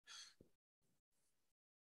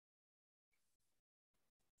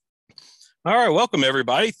All right, welcome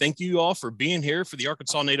everybody. Thank you all for being here for the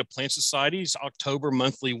Arkansas Native Plant Society's October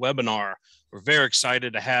monthly webinar. We're very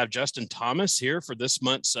excited to have Justin Thomas here for this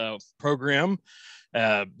month's program.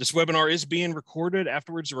 This webinar is being recorded.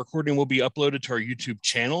 Afterwards, the recording will be uploaded to our YouTube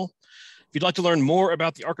channel. If you'd like to learn more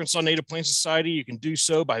about the Arkansas Native Plant Society, you can do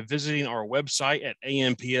so by visiting our website at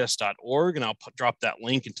amps.org, and I'll drop that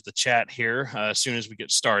link into the chat here as soon as we get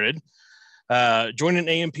started. Joining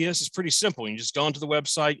AMPS is pretty simple. You just go onto the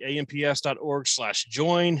website,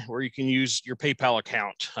 amps.org/join, where you can use your PayPal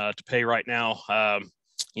account to pay right now,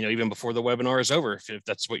 even before the webinar is over, if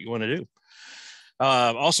that's what you want to do.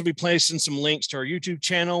 I'll also be placing some links to our YouTube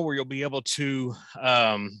channel where you'll be able to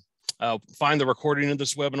find the recording of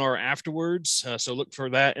this webinar afterwards. So look for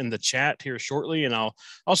that in the chat here shortly. And I'll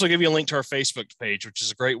also give you a link to our Facebook page, which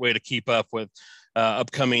is a great way to keep up with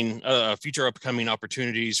future upcoming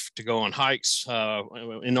opportunities to go on hikes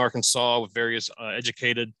in Arkansas with various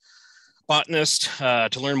educated botanists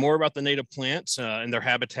to learn more about the native plants and their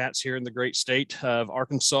habitats here in the great state of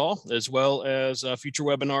Arkansas, as well as future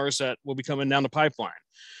webinars that will be coming down the pipeline.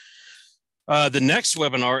 The next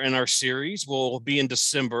webinar in our series will be in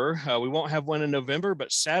December. We won't have one in November,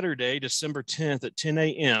 but Saturday, December 10th at 10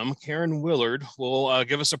 a.m., Karen Willard will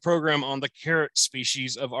give us a program on the carex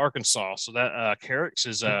species of Arkansas. So that carex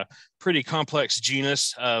is a pretty complex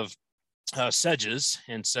genus of sedges.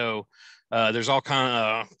 And so there's all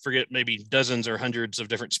kind of, maybe dozens or hundreds of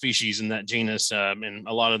different species in that genus, and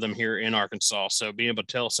a lot of them here in Arkansas. So being able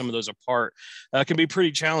to tell some of those apart can be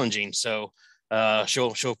pretty challenging. So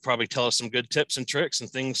she'll probably tell us some good tips and tricks and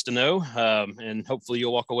things to know, and hopefully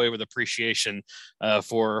you'll walk away with appreciation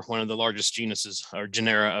for one of the largest genuses or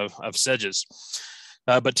genera of sedges.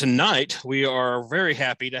 But tonight we are very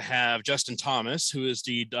happy to have Justin Thomas, who is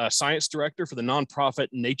the science director for the nonprofit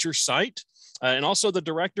NatureCITE, and also the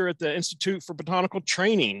director at the Institute for Botanical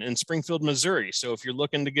Training in Springfield, Missouri. So if you're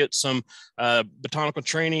looking to get some botanical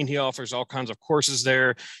training, he offers all kinds of courses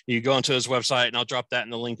there. You go onto his website, and I'll drop that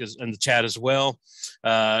in the link in the chat as well.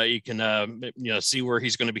 You can see where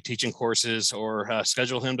he's going to be teaching courses, or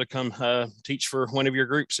schedule him to come teach for one of your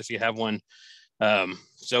groups if you have one.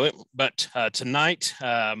 Tonight,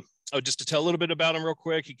 just to tell a little bit about him real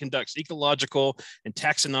quick, he conducts ecological and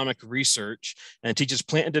taxonomic research and teaches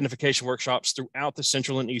plant identification workshops throughout the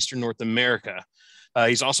Central and Eastern North America.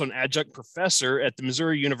 He's also an adjunct professor at the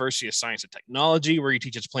Missouri University of Science and Technology, where he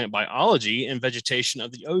teaches plant biology and vegetation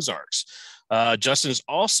of the Ozarks. Justin is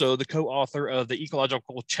also the co-author of the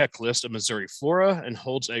Ecological Checklist of Missouri Flora and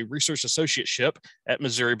holds a research associateship at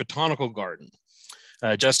Missouri Botanical Garden.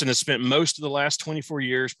 Justin has spent most of the last 24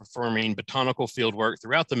 years performing botanical fieldwork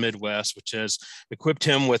throughout the Midwest, which has equipped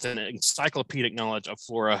him with an encyclopedic knowledge of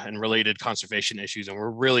flora and related conservation issues. And we're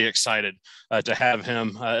really excited to have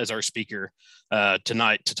him as our speaker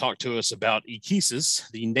tonight to talk to us about Ecesis,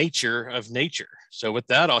 the nature of nature. So with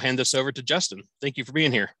that, I'll hand this over to Justin. Thank you for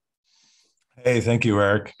being here. Hey, thank you,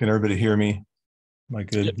 Eric. Can everybody hear me? Am I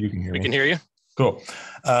good? Yep. You can hear me. We can hear you. Cool.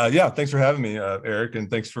 Yeah, thanks for having me, Eric, and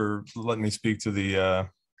thanks for letting me speak to the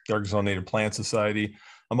Arkansas Native Plant Society.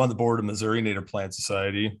 I'm on the board of Missouri Native Plant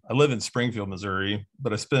Society. I live in Springfield, Missouri,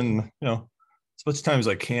 but I spend, as much time as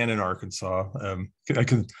I can in Arkansas. I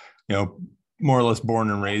can, more or less born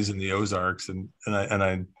and raised in the Ozarks, and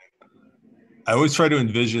I always try to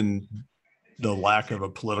envision the lack of a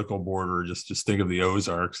political border. Just think of the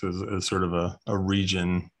Ozarks as sort of a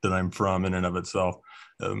region that I'm from in and of itself.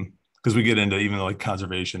 Because we get into even like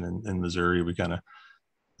conservation in Missouri,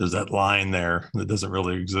 there's that line there that doesn't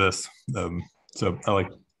really exist. So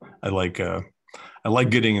I like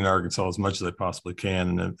getting in Arkansas as much as I possibly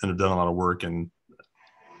can, and I've done a lot of work, and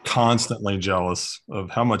constantly jealous of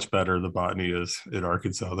how much better the botany is in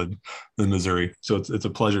Arkansas than Missouri. So it's a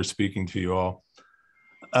pleasure speaking to you all.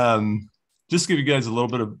 Just to give you guys a little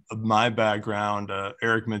bit of my background,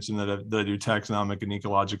 Eric mentioned that I do taxonomic and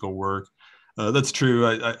ecological work. That's true.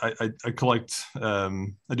 I collect, I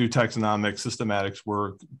do taxonomic systematics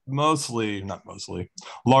work,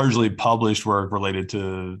 largely published work related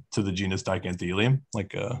to the genus Dicanthelium,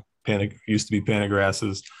 like used to be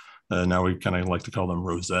panagrasses. Now we kind of like to call them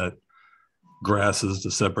rosette grasses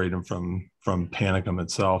to separate them from panicum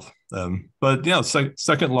itself. But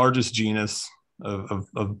second largest genus of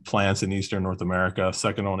plants in Eastern North America,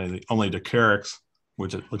 second only to carex,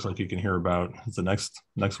 which it looks like you can hear about is the next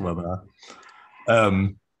webinar.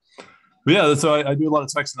 So I do a lot of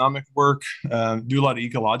taxonomic work, do a lot of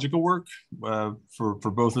ecological work for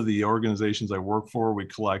both of the organizations I work for. We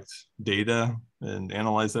collect data and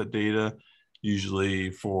analyze that data, usually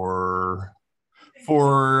for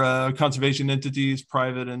conservation entities,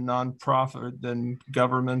 private and nonprofit and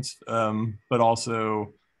governments, but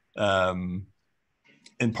also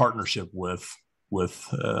in partnership with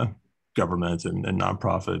government and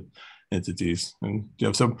nonprofit entities. And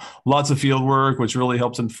so lots of field work, which really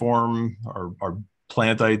helps inform our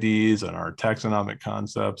plant IDs and our taxonomic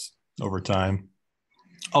concepts over time.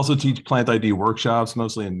 Also teach plant ID workshops,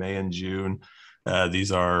 mostly in May and June.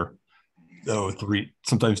 These are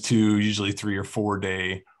sometimes 2, usually 3 or 4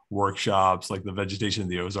 day workshops, like the Vegetation of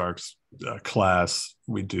the Ozarks class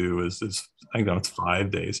we do is I think it's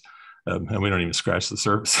 5 days. And we don't even scratch the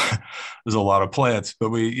surface. There's a lot of plants, but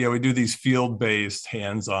we do these field-based,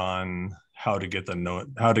 hands-on how to get to know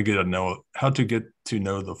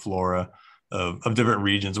the flora of different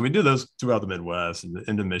regions. And we do those throughout the Midwest and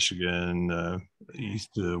into Michigan, east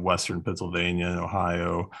to Western Pennsylvania and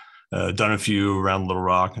Ohio. Done a few around Little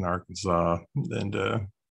Rock and Arkansas, and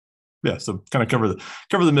so kind of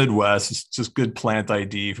cover the Midwest. It's just good plant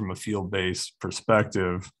ID from a field-based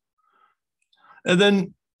perspective, and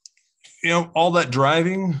then all that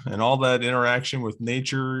driving and all that interaction with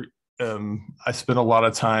nature. I spend a lot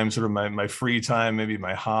of time, sort of my free time, maybe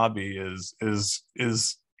my hobby is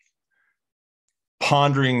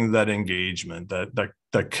pondering that engagement, that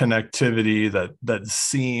connectivity, that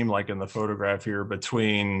seam, like in the photograph here,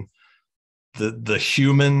 between the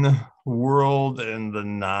human world and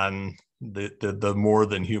the more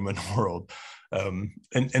than human world,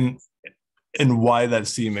 and why that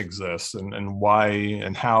seam exists, and why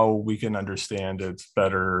and how we can understand it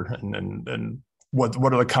better, and what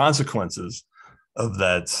are the consequences of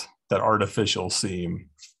that artificial seam.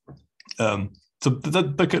 So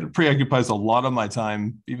that preoccupies a lot of my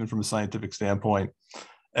time, even from a scientific standpoint.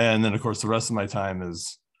 And then, of course, the rest of my time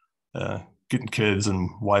is getting kids and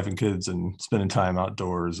wife and kids and spending time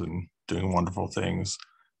outdoors and doing wonderful things.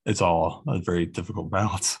 It's all a very difficult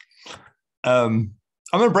balance. I'm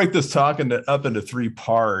going to break this talk up into 3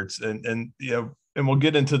 parts, and we'll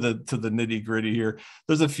get into the nitty gritty here.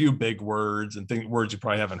 There's a few big words and words you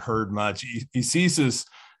probably haven't heard much. Ecesis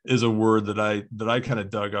is a word that I kind of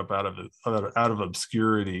dug up out of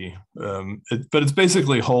obscurity, but it's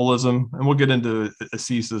basically holism, and we'll get into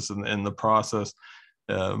Ecesis and the process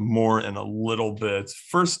more in a little bit.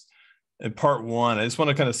 First, in part 1, I just want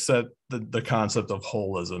to kind of set the concept of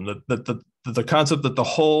holism, that the concept that the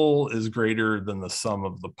whole is greater than the sum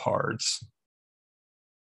of the parts.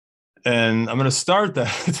 And I'm going to start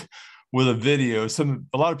that with a video.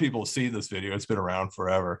 A lot of people see this video. It's been around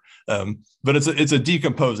forever, but it's a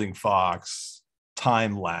decomposing fox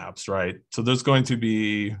time lapse, right? So there's going to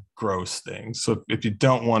be gross things. So if you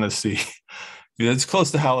don't want to see, it's close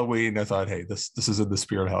to Halloween. I thought, hey, this is in the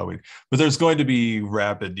spirit of Halloween, but there's going to be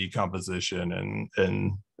rapid decomposition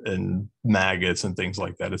and maggots and things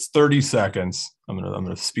like that. It's 30 seconds. I'm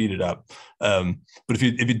gonna speed it up. But if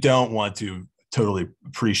you don't want to totally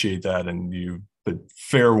appreciate that, but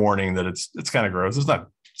fair warning that it's kind of gross. It's not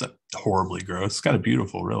horribly gross. It's kind of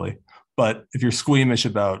beautiful, really. But if you're squeamish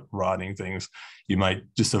about rotting things, you might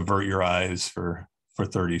just avert your eyes for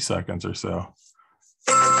 30 seconds or so.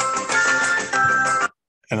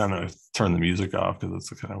 And I'm going to turn the music off because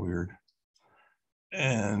it's kind of weird.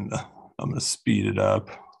 And I'm going to speed it up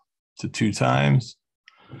to 2 times.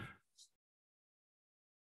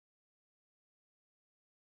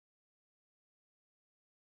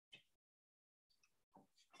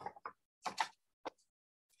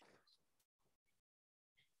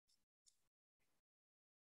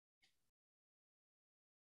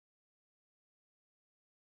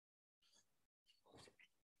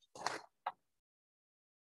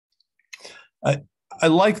 I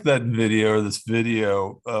like that video, or this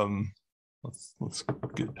video. Let's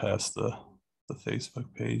get past the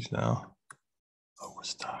Facebook page now. Oh, we're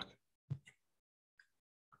stuck.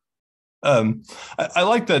 I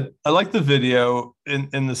like that. I like the video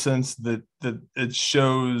in the sense that it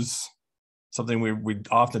shows something we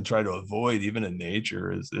often try to avoid, even in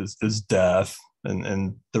nature, is death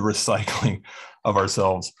and the recycling of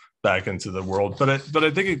ourselves back into the world. But I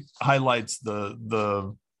think it highlights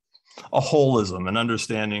a holism, an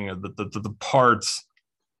understanding of the parts,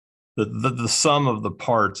 the sum of the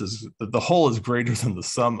parts is that the whole is greater than the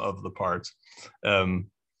sum of the parts. And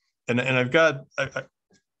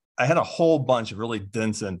I had a whole bunch of really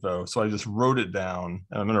dense info, so I just wrote it down,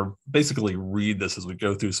 and I'm going to basically read this as we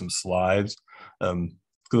go through some slides,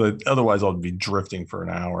 because otherwise I'll be drifting for an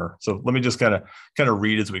hour. So let me just kind of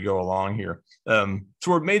read as we go along here. So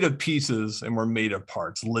we're made of pieces and we're made of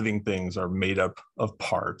parts. Living things are made up of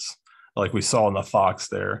parts, like we saw in the fox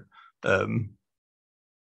there.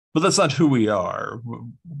 But that's not who we are.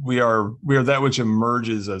 We are that which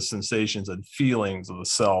emerges as sensations and feelings of the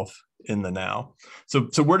self in the now. So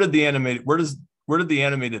where did the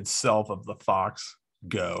animated self of the fox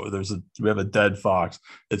go. We have a dead fox.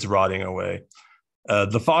 It's rotting away.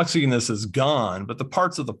 The foxiness is gone, but the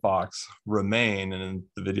parts of the fox remain. And in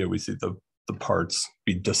the video, we see the parts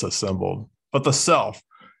be disassembled. But the self,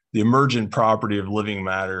 the emergent property of living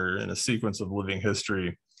matter in a sequence of living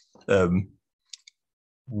history,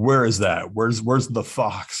 where is that? Where's the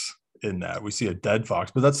fox in that? We see a dead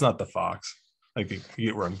fox, but that's not the fox. I think you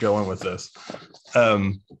get where I'm going with this.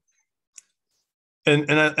 And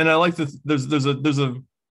I like that there's a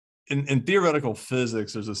in theoretical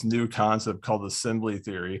physics, there's this new concept called assembly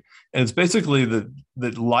theory. And it's basically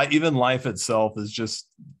that even life itself is just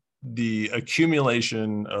the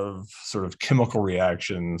accumulation of sort of chemical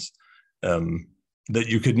reactions that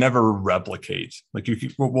you could never replicate. Like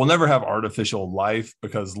we'll never have artificial life,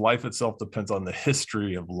 because life itself depends on the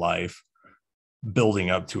history of life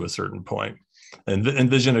building up to a certain point. And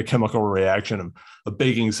envision a chemical reaction of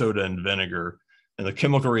baking soda and vinegar. And the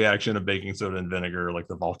chemical reaction of baking soda and vinegar, like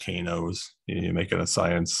the volcanoes you make in a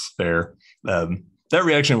science fair, that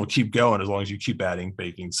reaction will keep going as long as you keep adding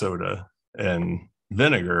baking soda and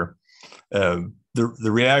vinegar. The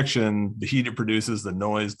reaction, the heat it produces, the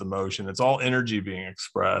noise, the motion, it's all energy being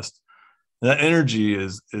expressed. And that energy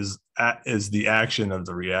is the action of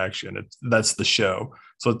the reaction. That's the show.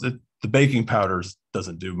 So the baking powder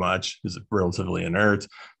doesn't do much, is relatively inert.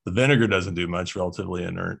 The vinegar doesn't do much, relatively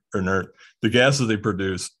inert. The gases they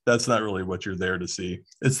produce, that's not really what you're there to see.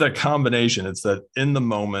 It's that combination. It's that in the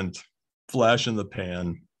moment, flash in the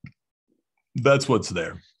pan. That's what's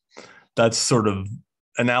there. That's sort of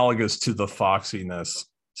analogous to the foxiness,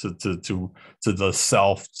 to the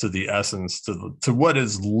self, to the essence, to what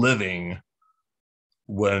is living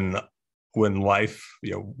when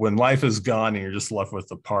life is gone and you're just left with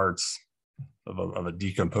the parts of a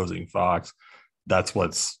decomposing fox. That's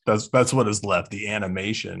what is left, the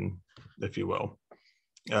animation, if you will.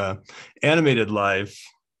 Animated life,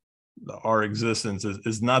 our existence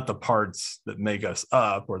is not the parts that make us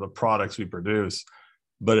up or the products we produce,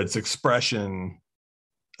 but it's expression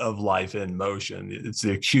of life in motion. It's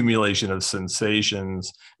the accumulation of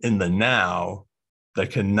sensations in the now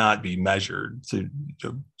that cannot be measured. So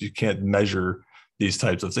you can't measure these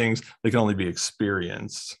types of things. They can only be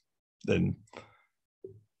experienced. And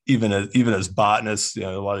even as botanists,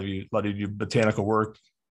 a lot of you botanical work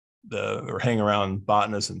or hang around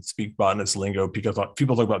botanists and speak botanist lingo, because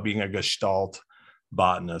people talk about being a Gestalt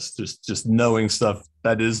botanist, just knowing stuff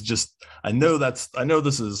that is just, I know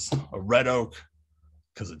this is a red oak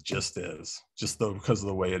because it just is, because of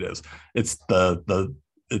the way it is. It's the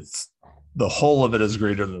whole of it is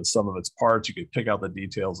greater than the sum of its parts. You could pick out the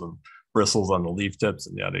details of bristles on the leaf tips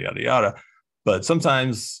and yada yada yada, but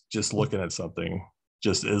sometimes just looking at something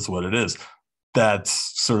just is what it is. That's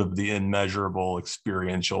sort of the immeasurable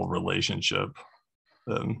experiential relationship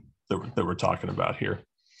that we're talking about here.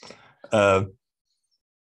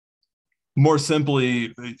 More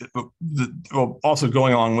simply, also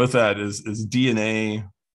going along with that is DNA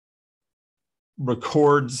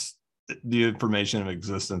records the information of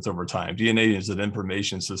existence over time. DNA is an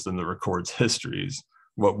information system that records histories,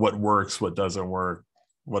 what works, what doesn't work,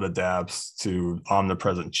 what adapts to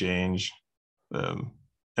omnipresent change, and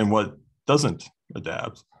what doesn't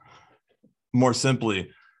adapt. More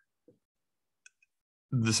simply,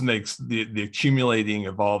 this makes the accumulating,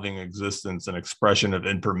 evolving existence an expression of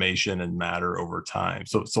information and matter over time.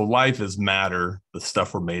 So life is matter, the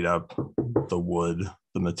stuff we're made up, the wood,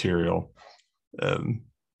 the material,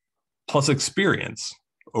 plus experience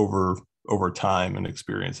over time, and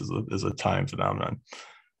experience is a time phenomenon.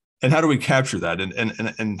 And how do we capture that?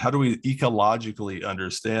 And how do we ecologically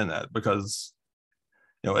understand that? Because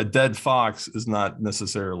a dead fox is not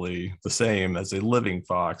necessarily the same as a living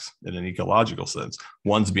fox in an ecological sense.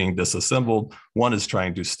 One's being disassembled, one is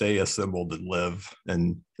trying to stay assembled and live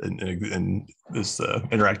and is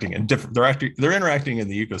interacting in different. They're interacting in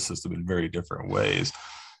the ecosystem in very different ways.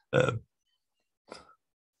 The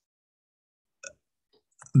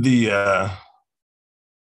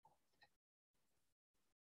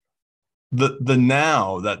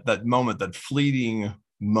now, that moment, that fleeting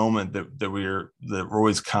moment that we're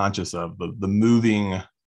always conscious of, the moving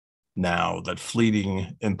now, that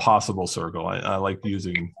fleeting impossible circle. I like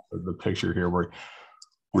using the picture here where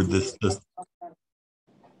this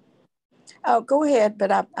Oh, go ahead,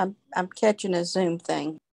 but I'm catching a Zoom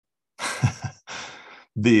thing.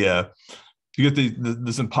 You get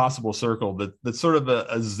this impossible circle that's sort of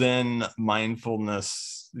a Zen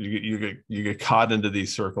mindfulness. You get caught into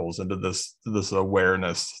these circles, into this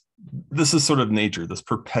awareness. This is sort of nature, this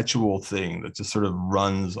perpetual thing that just sort of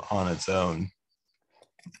runs on its own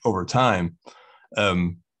over time.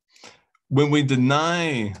 when we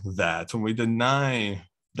deny that,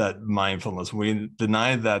 mindfulness, we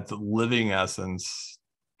deny that living essence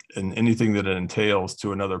and anything that it entails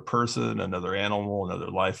to another person, another animal, another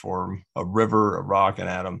life form, a river, a rock, an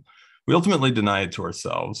atom, we ultimately deny it to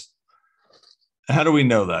ourselves. How do we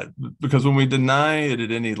know that? Because when we deny it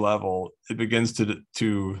at any level, it begins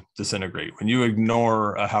to disintegrate. When you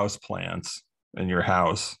ignore a house plant in your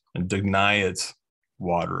house and deny it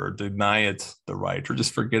water or deny it the right, or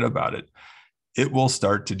just forget about it, it will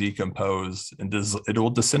start to decompose and it will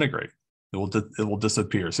disintegrate. It will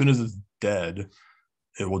disappear. As soon as it's dead,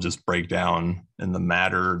 it will just break down, and the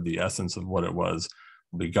matter, the essence of what it was,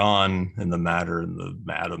 will be gone, and the matter and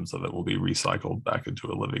the atoms of it will be recycled back into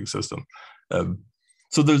a living system.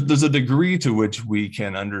 So there's a degree to which we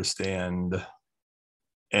can understand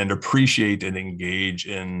and appreciate and engage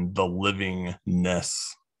in the livingness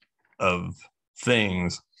of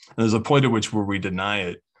things. And there's a point at which where we deny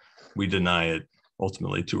it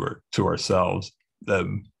ultimately to ourselves.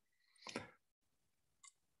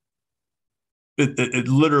 It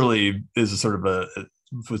literally is a sort of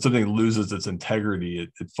when something loses its integrity,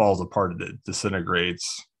 it falls apart, it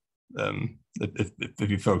disintegrates. If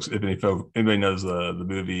anybody knows the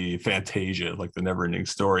movie Fantasia, like the Never-Ending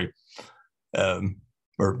Story,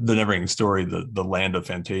 or the Never-Ending Story, the land of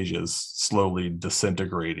Fantasia is slowly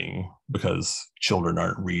disintegrating because children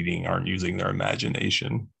aren't using their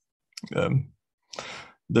imagination.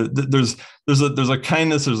 There's a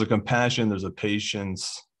kindness, there's a compassion, there's a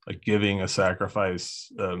patience, a giving, a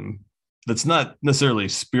sacrifice, that's not necessarily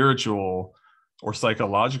spiritual or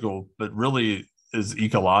psychological, but really is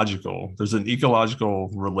ecological. There's an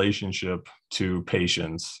ecological relationship to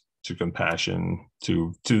patience, to compassion,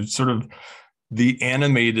 to sort of the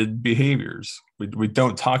animated behaviors. We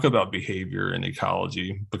don't talk about behavior in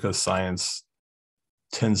ecology because science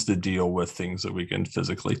tends to deal with things that we can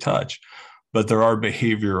physically touch. But there are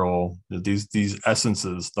behavioral, these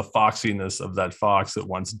essences, the foxiness of that fox that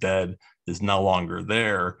once dead is no longer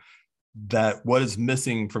there. That what is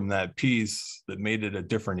missing from that piece that made it a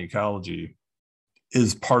different ecology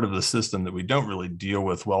is part of the system that we don't really deal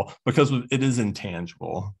with well, because it is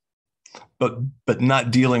intangible. But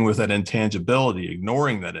not dealing with that intangibility,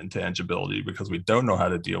 ignoring that intangibility because we don't know how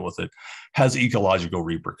to deal with it, has ecological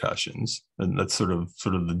repercussions. And that's sort of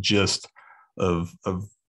the gist of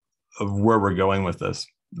where we're going with this.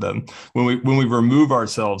 Then when we remove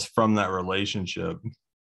ourselves from that relationship,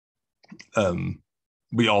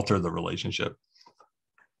 we alter the relationship.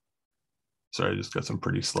 Sorry, I just got some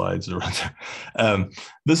pretty slides around there.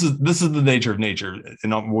 This is the nature of nature,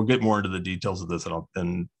 and we'll get more into the details of this,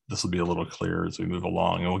 and this will be a little clearer as we move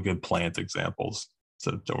along, and we'll give plant examples.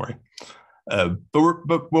 So don't worry.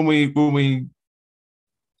 But when we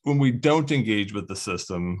don't engage with the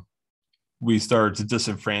system, we start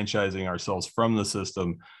disenfranchising ourselves from the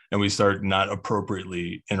system, and we start not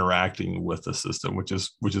appropriately interacting with the system, which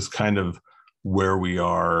is kind of where we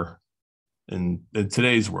are in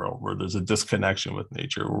today's world, where there's a disconnection with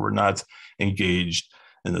nature, where we're not engaged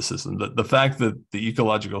in the system. The fact that the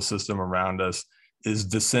ecological system around us is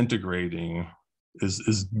disintegrating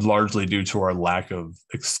is largely due to our lack of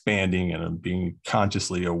expanding and being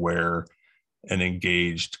consciously aware and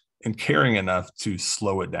engaged and caring enough to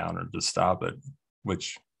slow it down or to stop it,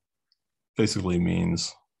 which basically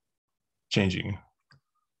means changing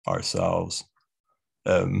ourselves.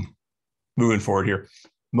 Moving forward here,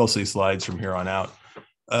 mostly slides from here on out.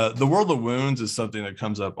 The world of wounds is something that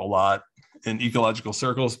comes up a lot in ecological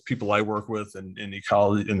circles. People I work with in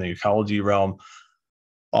the ecology realm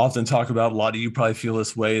often talk about, a lot of you probably feel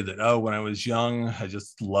this way, that, oh, when I was young, I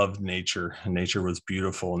just loved nature and nature was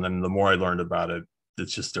beautiful. And then the more I learned about it,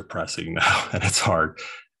 it's just depressing now and it's hard.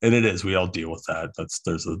 And it is, we all deal with that.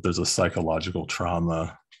 There's a psychological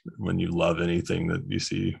trauma when you love anything that you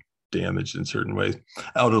see damaged in certain ways.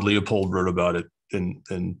 Aldo Leopold wrote about it in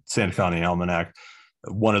Santa Connie Almanac.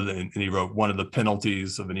 And he wrote, one of the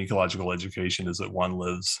penalties of an ecological education is that one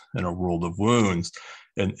lives in a world of wounds.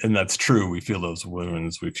 And that's true. We feel those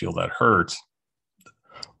wounds, we feel that hurt.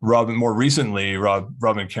 More recently, Robin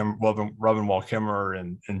Wall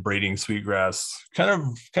Kimmerer and Braiding Sweetgrass kind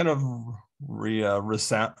of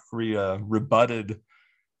rebutted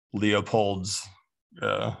Leopold's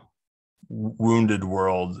wounded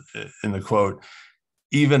world in the quote,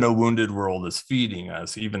 even a wounded world is feeding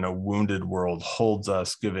us. Even a wounded world holds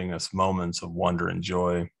us, giving us moments of wonder and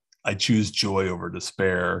joy. I choose joy over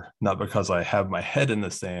despair, not because I have my head in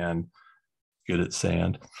the sand, good at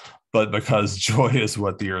sand, but because joy is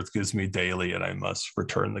what the earth gives me daily and I must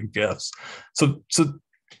return the gifts. So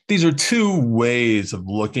these are two ways of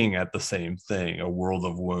looking at the same thing, a world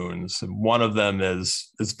of wounds. And one of them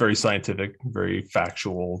is very scientific, very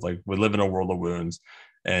factual. Like, we live in a world of wounds,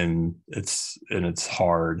 and it's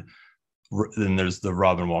hard. Then there's the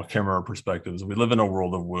Robin Wall Kimmerer perspectives. We live in a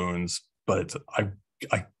world of wounds, but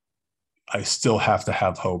I still have to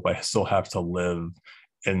have hope. I still have to live.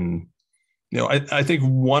 And I think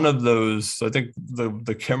one of those, I think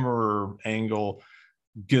the Kimmerer angle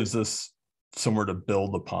gives us somewhere to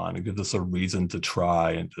build upon. It gives us a reason to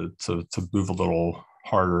try and to move a little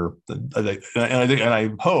harder. And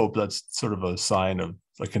I hope that's sort of a sign of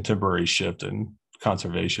a contemporary shift in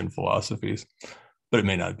conservation philosophies, but it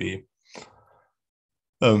may not be.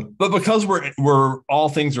 But because we're all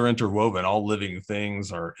things are interwoven, all living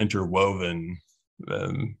things are interwoven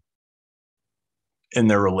in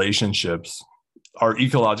their relationships, our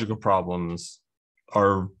ecological problems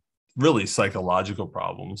are really psychological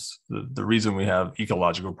problems. The reason we have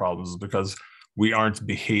ecological problems is because we aren't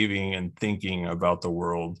behaving and thinking about the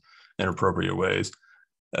world in appropriate ways.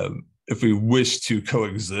 If we wish to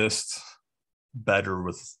coexist better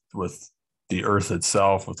with the earth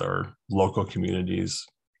itself, with our local communities,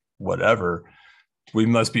 whatever, we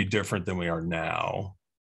must be different than we are now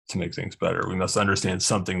to make things better. We must understand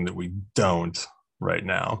something that we don't right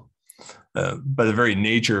now. By the very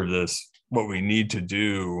nature of this, what we need to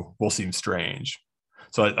do will seem strange.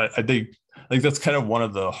 So I think that's kind of one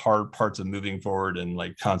of the hard parts of moving forward in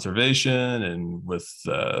like conservation and with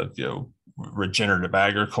regenerative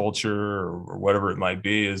agriculture or whatever it might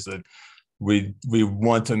be, is that we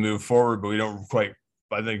want to move forward, but we don't quite.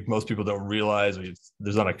 I think most people don't realize,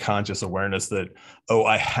 there's not a conscious awareness that,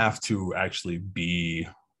 I have to actually be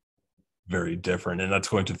very different, and that's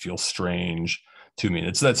going to feel strange to me.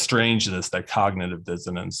 It's that strangeness, that cognitive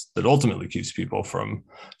dissonance, that ultimately keeps people from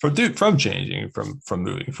changing, from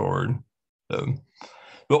moving forward.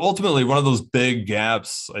 But ultimately, one of those big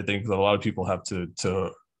gaps I think that a lot of people have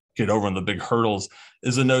to get over, and the big hurdles,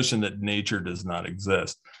 is the notion that nature does not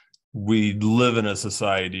exist. We live in a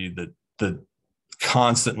society that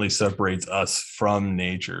constantly separates us from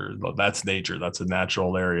nature. That's nature. That's a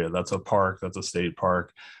natural area. That's a park. That's a state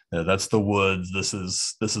park. That's the woods. This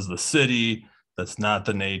is the city. That's not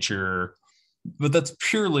the nature. But that's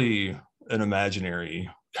purely an imaginary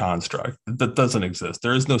construct that doesn't exist.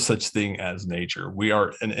 There is no such thing as nature. We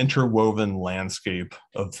are an interwoven landscape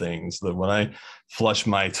of things. That when I flush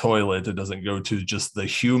my toilet, it doesn't go to just the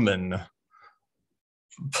human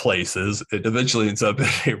places. It eventually ends up in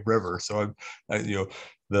a river. So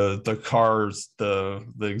the cars, the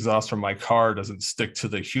exhaust from my car doesn't stick to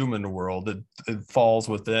the human world. It falls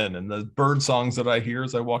within. And the bird songs that I hear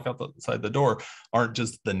as I walk outside the door aren't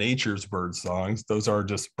just the nature's bird songs. Those are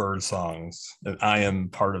just bird songs. And I am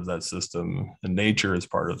part of that system, and nature is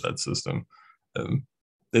part of that system.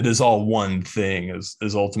 It is all one thing,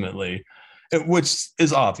 is ultimately, which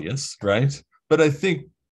is obvious, right? But I think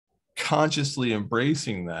consciously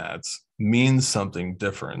embracing that means something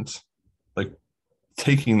different. Like,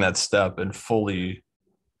 taking that step and fully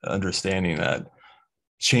understanding that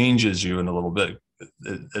changes you in a little bit.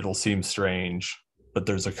 It'll seem strange, but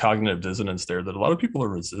there's a cognitive dissonance there that a lot of people are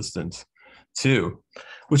resistant to,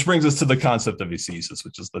 which brings us to the concept of Ecesis,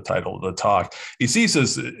 which is the title of the talk.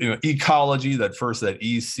 Ecesis, ecology, that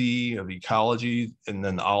EC of ecology, and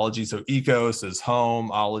then the ology. So ecos is home,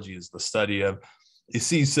 ology is the study of.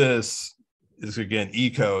 Ecesis is, again,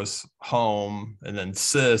 ecos, home, and then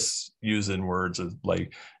cis, used in words of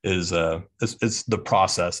it's the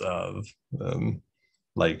process of,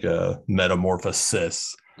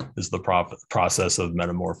 metamorphosis is the process of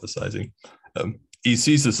metamorphosizing.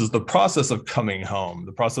 Ecesis is the process of coming home,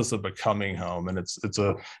 the process of becoming home, and it's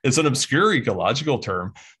an obscure ecological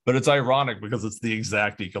term, but it's ironic because it's the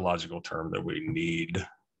exact ecological term that we need.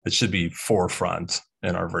 It should be forefront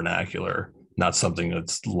in our vernacular, not something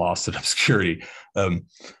that's lost in obscurity.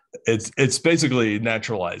 It's basically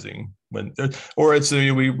naturalizing, or it's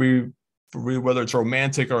we whether it's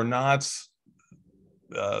romantic or not,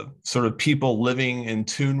 sort of people living in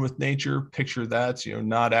tune with nature. Picture that,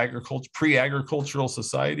 not pre-agricultural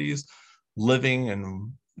societies living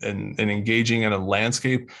and engaging in a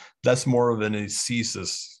landscape. That's more of an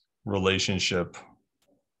Ecesis relationship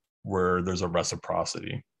where there's a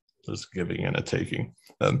reciprocity. There's giving and a taking.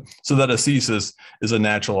 So that Ecesis is a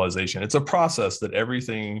naturalization. It's a process that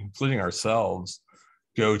everything, including ourselves,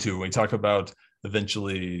 go to. When we talk about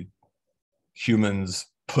eventually humans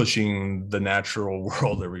pushing the natural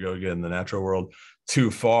world, there we go again, the natural world,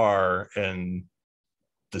 too far and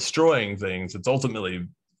destroying things, it's ultimately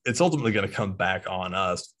going to come back on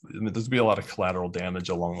us. I mean, there's going to be a lot of collateral damage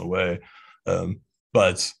along the way.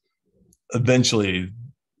 But eventually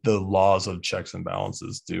the laws of checks and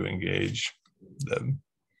balances do engage them.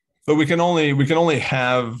 But we can only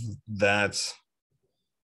have that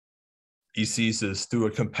Ecesis through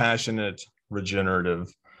a compassionate,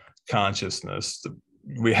 regenerative consciousness.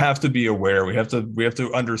 We have to be aware. We have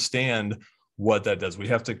to understand what that does. We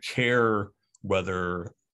have to care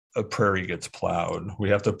whether a prairie gets plowed. We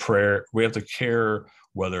have to care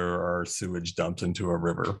whether our sewage dumped into a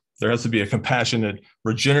river. There has to be a compassionate,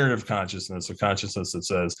 regenerative consciousness, a consciousness that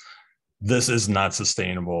says, this is not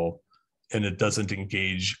sustainable and it doesn't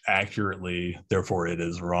engage accurately, therefore it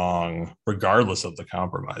is wrong, regardless of the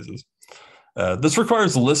compromises. This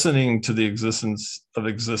requires listening to the existence of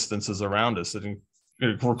existences around us. It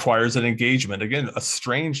requires an engagement, again, a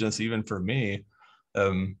strangeness even for me,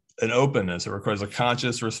 an openness. It requires a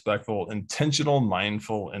conscious, respectful, intentional,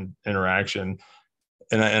 mindful interaction.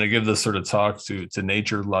 And I give this sort of talk to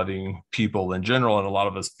nature-loving people in general, and a lot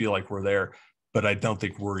of us feel like we're there, but I don't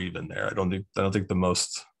think we're even there. I don't think the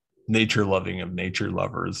most nature-loving of nature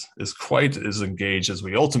lovers is quite as engaged as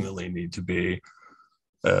we ultimately need to be.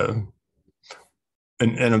 And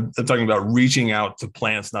I'm talking about reaching out to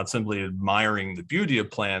plants, not simply admiring the beauty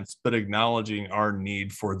of plants, but acknowledging our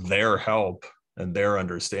need for their help and their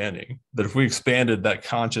understanding. That if we expanded that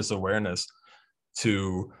conscious awareness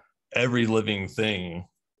to every living thing,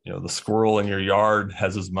 the squirrel in your yard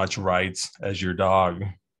has as much rights as your dog,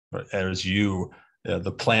 as you.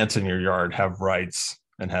 The plants in your yard have rights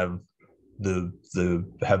and have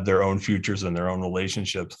have their own futures and their own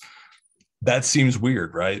relationships. That seems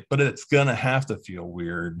weird, right? But it's gonna have to feel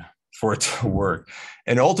weird for it to work.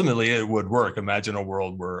 And ultimately it would work. Imagine a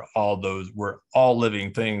world where all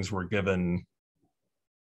living things were given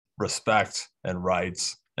respect and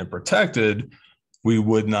rights and protected. We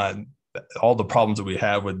would not, all the problems that we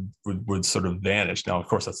have would sort of vanish. Now, of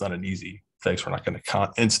course, that's not an easy fix. We're not going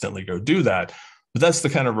to instantly go do that, but that's the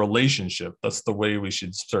kind of relationship. That's the way we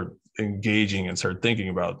should start engaging and start thinking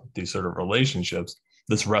about these sort of relationships,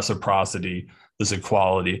 this reciprocity, this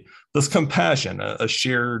equality, this compassion, a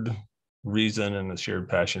shared reason and a shared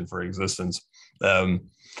passion for existence. In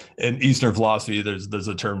Eastern philosophy, there's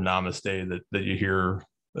a term namaste that you hear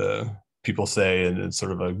people say, and it's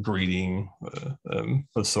sort of a greeting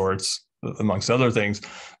of sorts, amongst other things,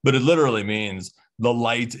 but it literally means the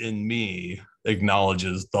light in me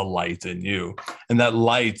acknowledges the light in you. And that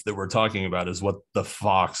light that we're talking about is what the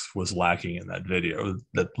fox was lacking in that video.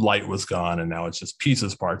 That light was gone and now it's just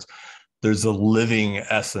pieces, parts. There's a living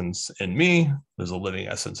essence in me. There's a living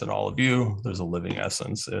essence in all of you. There's a living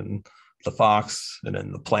essence in the fox and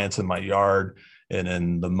in the plants in my yard and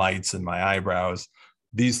in the mites in my eyebrows.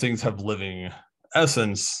 These things have living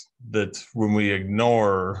essence that when we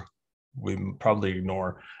probably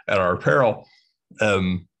ignore at our peril.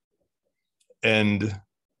 And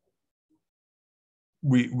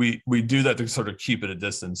we do that to sort of keep at a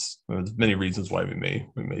distance. There's many reasons why we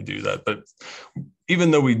may do that. But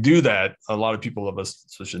even though we do that, a lot of people of us,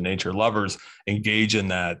 especially nature lovers, engage in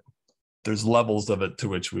that. There's levels of it to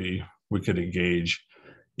which we could engage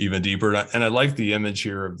even deeper. And I like the image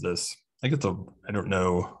here of this. I think I don't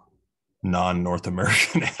know non-North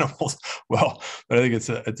American animals well, but I think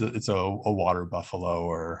it's a water buffalo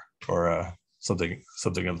or something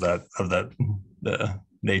of that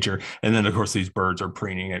nature. And then of course these birds are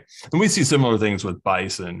preening it, and we see similar things with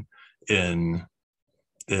bison in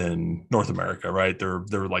North America, right?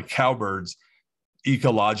 They're like cowbirds.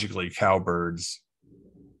 Ecologically, cowbirds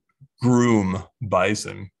groom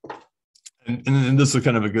bison, and this is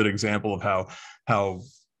kind of a good example of how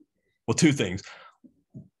well, two things.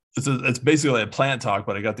 It's basically a plant talk,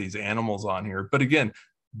 but I got these animals on here. But again,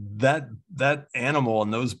 that animal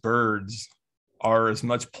and those birds are as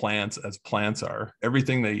much plants as plants are.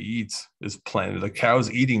 Everything they eat is plant. The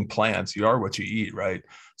cow's eating plants. You are what you eat, right?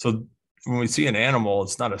 So when we see an animal,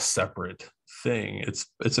 it's not a separate thing.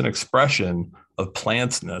 It's an expression of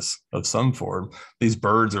plantsness of some form. These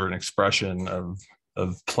birds are an expression of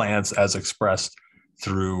plants as expressed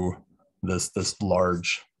through this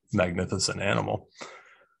large, magnificent animal.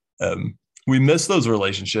 We miss those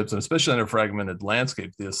relationships, and especially in a fragmented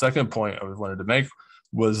landscape. The second point I wanted to make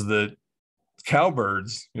was that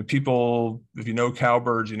cowbirds, people, if you know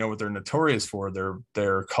cowbirds, you know what they're notorious for.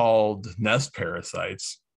 They're called nest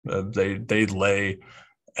parasites. They lay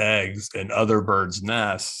eggs in other birds'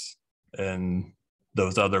 nests, and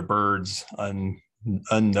those other birds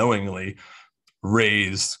unknowingly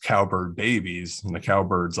raise cowbird babies, and the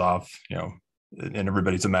cowbird's off, in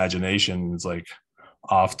everybody's imagination, it's like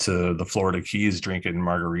off to the Florida Keys drinking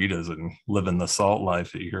margaritas and living the salt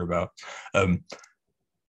life that you hear about.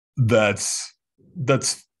 That's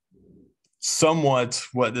somewhat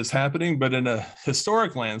what is happening, but in a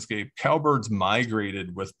historic landscape, cowbirds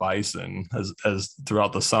migrated with bison as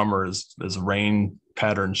throughout the summer as rain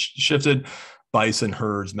patterns shifted. Bison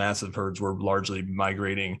herds, massive herds, were largely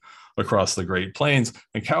migrating across the Great Plains,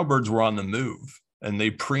 and cowbirds were on the move, and they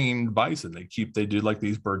preened bison. They do like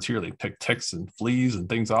these birds here. They pick ticks and fleas and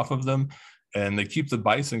things off of them, and they keep the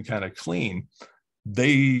bison kind of clean.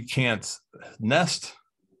 They can't nest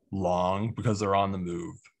long because they're on the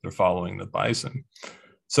move. They're following the bison.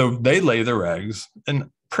 So they lay their eggs, and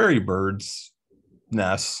prairie birds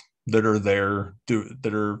nests that are there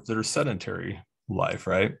that are sedentary life,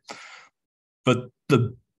 right? But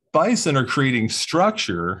the bison are creating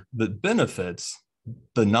structure that benefits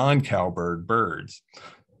the non-cowbird birds.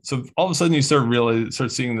 So all of a sudden you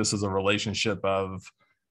start seeing this as a relationship of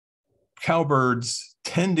cowbirds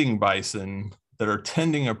tending bison that are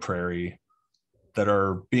tending a prairie that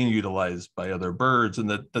are being utilized by other birds, and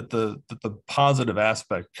that the positive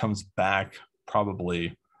aspect comes back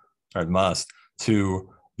probably, or it must, to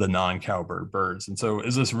the non-cowbird birds. And so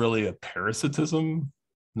is this really a parasitism?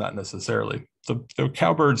 Not necessarily. So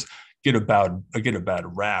cowbirds get a bad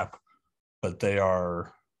rap, but they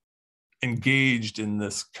are engaged in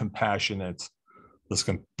this compassionate,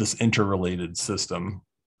 this interrelated system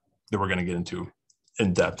that we're going to get into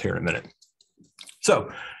in depth here in a minute.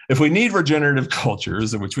 So if we need regenerative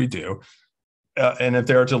cultures, which we do, and if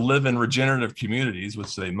they are to live in regenerative communities,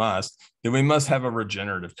 which they must, then we must have a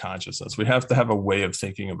regenerative consciousness. We have to have a way of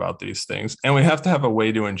thinking about these things, and we have to have a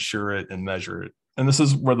way to ensure it and measure it. And this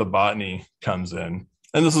is where the botany comes in.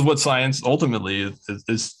 And this is what science ultimately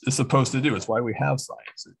is supposed to do. It's why we have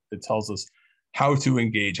science. It tells us how to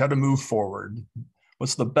engage, how to move forward.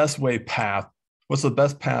 What's the best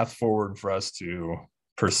path forward for us to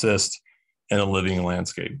persist in a living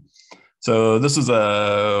landscape? So this is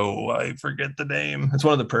I forget the name. It's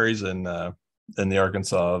one of the prairies in the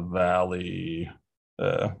Arkansas Valley,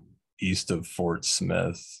 east of Fort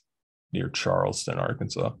Smith, near Charleston,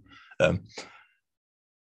 Arkansas.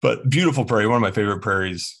 But beautiful prairie, one of my favorite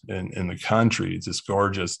prairies in the country. It's just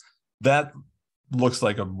gorgeous. That looks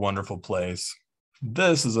like a wonderful place.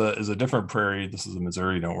 This is a different prairie. This is in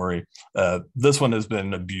Missouri, don't worry. This one has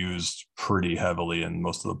been abused pretty heavily, and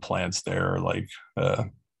most of the plants there are like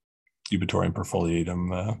Eupatorium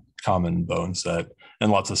perfoliatum, common bone set,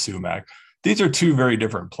 and lots of sumac. These are two very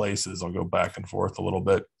different places. I'll go back and forth a little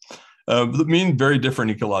bit. That mean very different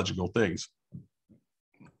ecological things.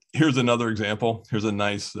 Here's another example. Here's a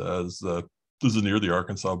nice, this is near the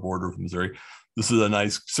Arkansas border with Missouri. This is a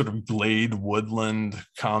nice sort of glade woodland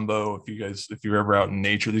combo. If you're ever out in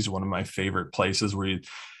nature, these are one of my favorite places where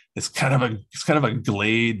it's kind of a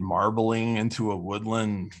glade marbling into a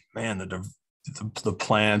woodland. Man, the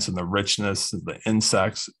plants and the richness, the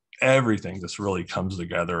insects, everything just really comes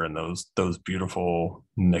together in those beautiful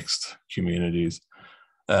mixed communities.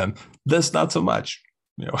 This not so much.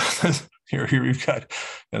 Here we've got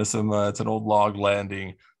some. It's an old log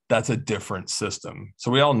landing. That's a different system. So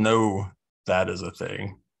we all know that is a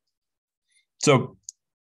thing. So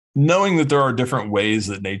knowing that there are different ways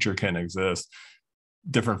that nature can exist,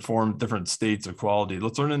 different form, different states of quality.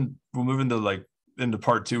 We'll move into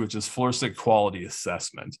part 2, which is floristic quality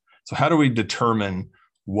assessment. So how do we determine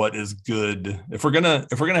what is good? If we're gonna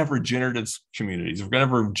have regenerative communities, if we're gonna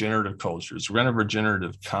have regenerative cultures, we're gonna have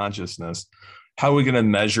regenerative consciousness, how are we gonna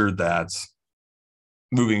measure that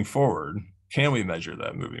moving forward? Can we measure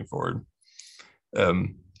that moving forward?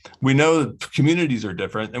 We know that communities are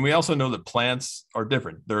different, and we also know that plants are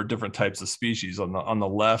different. There are different types of species. On the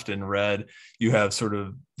left in red, you have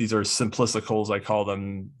these are simplisticals, I call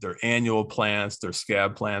them. They're annual plants, they're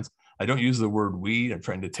scab plants. I don't use the word weed. I'm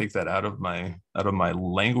trying to take that out of my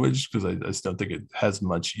language because I just don't think it has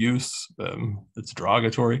much use. It's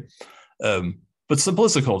derogatory. But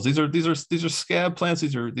simplisticals, these are scab plants.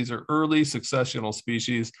 These are early successional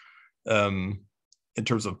species in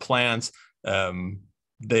terms of plants.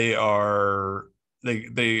 They occur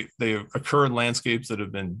in landscapes that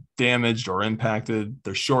have been damaged or impacted.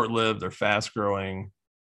 They're short-lived, they're fast-growing,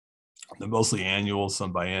 they're mostly annuals,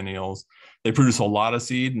 some biennials. They produce a lot of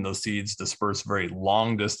seed, and those seeds disperse very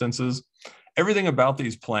long distances. Everything about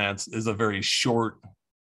these plants is a very short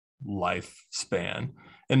lifespan.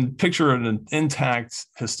 And picture an intact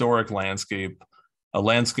historic landscape, a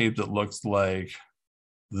landscape that looks like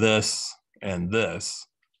this and this,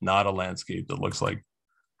 not a landscape that looks like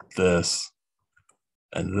this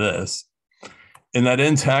and this. In that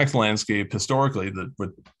intact landscape, historically, that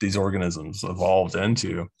what these organisms evolved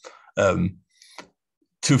into,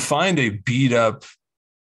 to find a beat up,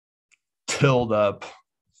 tilled up,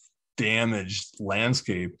 damaged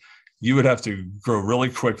landscape, you would have to grow really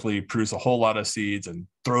quickly, produce a whole lot of seeds, and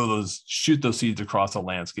shoot those seeds across a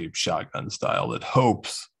landscape shotgun style that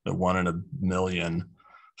hopes that 1 in a million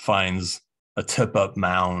finds a tip-up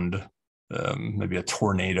mound, maybe a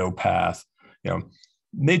tornado path.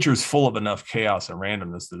 Nature's full of enough chaos and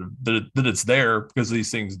randomness that it's there because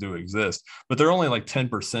these things do exist, but they're only like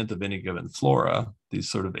 10% of any given flora, these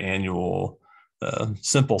sort of annual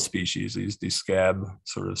simple species, these scab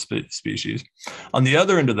sort of species. On the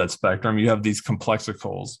other end of that spectrum, you have these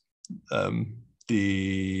complexicals.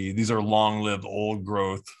 These are long-lived,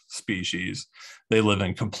 old-growth species. They live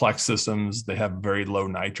in complex systems. They have very low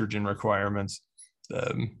nitrogen requirements.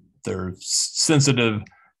 They're sensitive,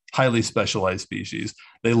 highly specialized species.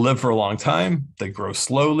 They live for a long time. They grow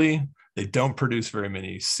slowly. They don't produce very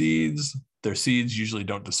many seeds. Their seeds usually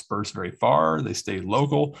don't disperse very far. They stay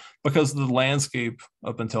local because the landscape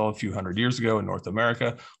up until a few hundred years ago in North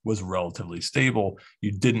America was relatively stable.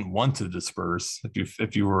 You didn't want to disperse.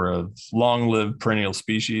 If you were a long-lived perennial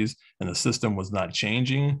species and the system was not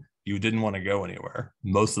changing, you didn't want to go anywhere.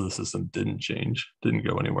 Most of the system didn't change, didn't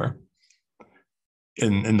go anywhere.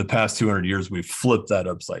 In the past 200 years, we've flipped that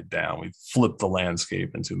upside down. We've flipped the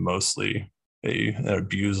landscape into mostly an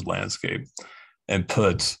abused landscape and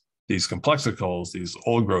put these complexicals, these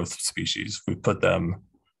old growth species, we put them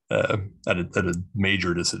at a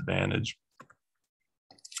major disadvantage.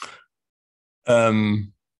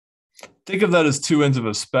 Think of that as two ends of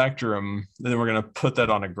a spectrum, and then we're going to put that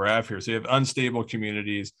on a graph here. So you have unstable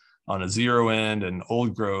communities on a 0 end and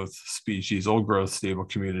old growth species, old growth stable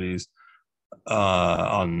communities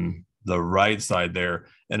on the right side there,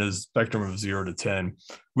 and a spectrum of 0 to 10.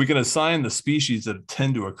 We can assign the species that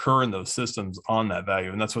tend to occur in those systems on that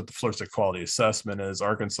value, and that's what the floristic quality assessment is.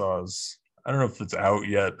 Arkansas is, I don't know if it's out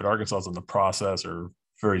yet, but Arkansas is in the process, or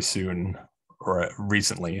very soon, or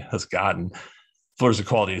recently has gotten floristic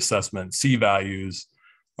quality assessment. C values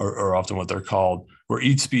are often what they're called, where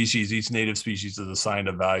each species, each native species is assigned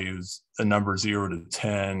a values, a number 0 to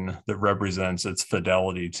 10 that represents its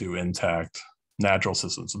fidelity to intact natural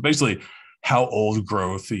systems. So basically, how old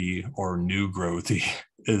growthy or new growthy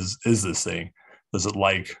is this thing? Does it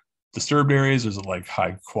like disturbed areas? Or is it like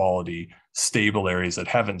high quality, stable areas that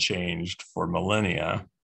haven't changed for millennia?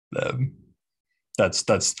 That's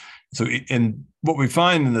so. And what we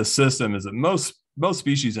find in this system is that most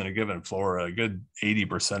species in a given flora, a good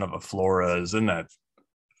 80% of a flora is in that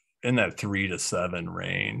 3 to 7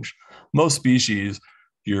 range. Most species,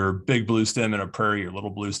 your big blue stem in a prairie, your little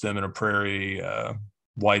blue stem in a prairie,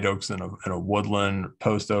 white oaks in a woodland,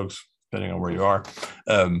 post oaks, depending on where you are.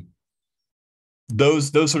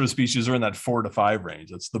 Those sort of species are in that 4 to 5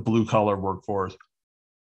 range. That's the blue collar workforce.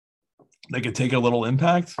 They could take a little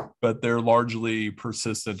impact, but they're largely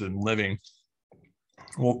persistent and living.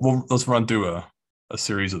 Let's run through a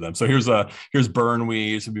series of them. So here's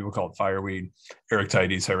burnweed. Some people call it fireweed.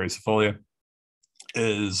 Erectites hieracipholia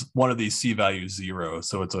is one of these C values 0.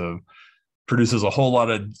 So produces a whole lot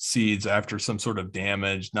of seeds after some sort of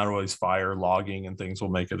damage. Not always fire, logging, and things will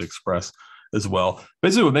make it express as well.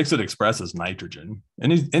 Basically, what makes it express is nitrogen.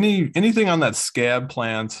 Anything on that scab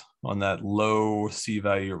plant on that low C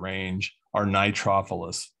value range are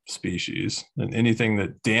nitrophilous species, and anything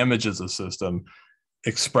that damages the system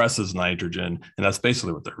expresses nitrogen, and that's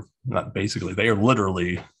basically what they are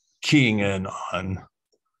literally keying in on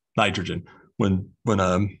nitrogen. When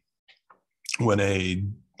a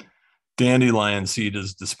dandelion seed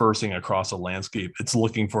is dispersing across a landscape, it's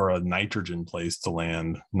looking for a nitrogen place to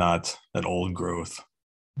land, not an old growth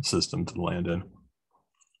system to land in.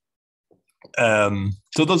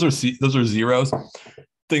 So those are zeros.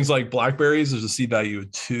 Things like blackberries, there's a C value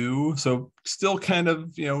of 2. So still kind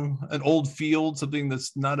of, an old field, something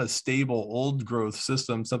that's not a stable old growth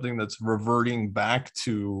system, something that's reverting back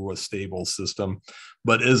to a stable system,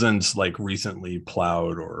 but isn't like recently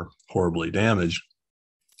plowed or horribly damaged.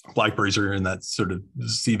 Blackberries are in that sort of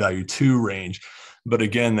C value 2 range. But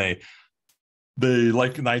again, they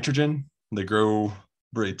like nitrogen, they grow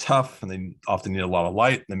very tough, and they often need a lot of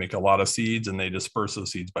light. They make a lot of seeds, and they disperse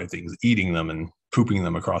those seeds by things eating them and pooping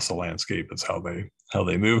them across the landscape. That's how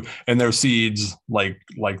they move. And their seeds, like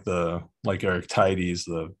Erectites,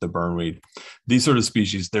 the burnweed, these sort of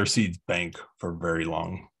species, their seeds bank for a very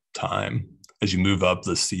long time. As you move up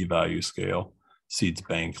the C value scale, seeds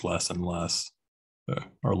bank less and less,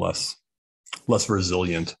 or less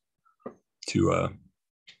resilient to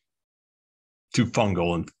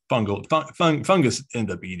fungal, and fungus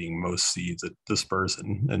end up eating most seeds that disperse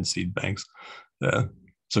in seed banks.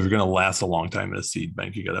 So if you're going to last a long time in a seed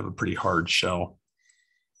bank, you got to have a pretty hard shell.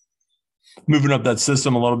 Moving up that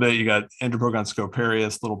system a little bit, you got Andropogon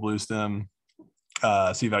scoparius, little blue stem,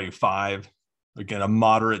 C value 5. Again, a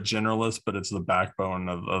moderate generalist, but it's the backbone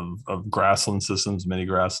of grassland systems, many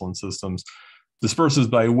grassland systems. Disperses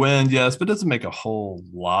by wind, yes, but doesn't make a whole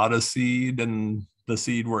lot of seed. And the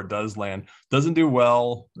seed where it does land doesn't do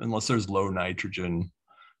well unless there's low nitrogen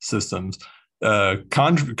systems.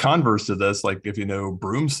 Converse to this, like if you know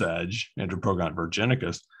broom sedge, Andropogon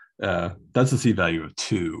virginicus, that's a C value of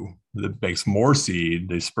 2. That makes more seed.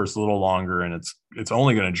 They disperse a little longer, and it's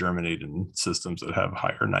only going to germinate in systems that have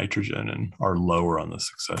higher nitrogen and are lower on the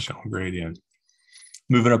successional gradient.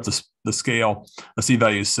 Moving up the scale, a C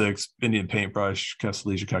value 6, Indian paintbrush,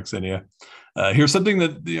 Castellicia coccinea. Here's something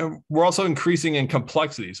that we're also increasing in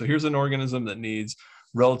complexity. So here's an organism that needs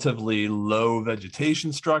relatively low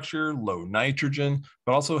vegetation structure, low nitrogen,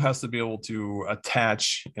 but also has to be able to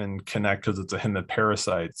attach and connect because it's a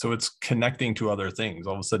hemiparasite. So it's connecting to other things.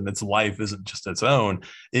 All of a sudden, its life isn't just its own.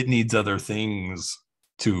 It needs other things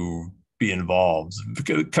to be involved,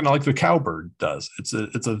 kind of like the cowbird does.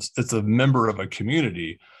 It's a member of a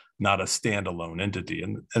community, not a standalone entity.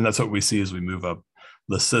 And that's what we see as we move up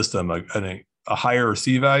the system. A higher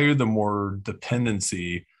C value, the more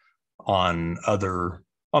dependency on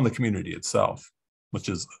the community itself, which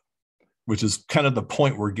is kind of the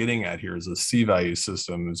point we're getting at here. Is a C value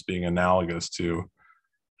system is being analogous to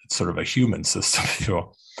sort of a human system, if you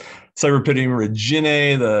will. Cypripedium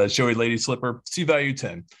reginae, the showy lady slipper, C value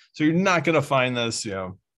 10. So you're not going to find this,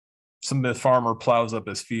 some farmer plows up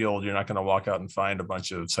his field, you're not going to walk out and find a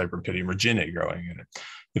bunch of Cypripedium reginae growing in it.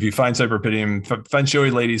 If you find find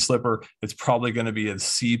showy lady slipper, it's probably going to be a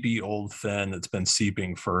seepy old fen that's been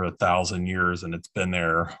seeping for 1,000 years, and it's been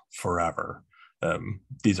there forever.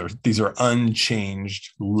 These are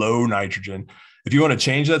unchanged, low nitrogen. If you want to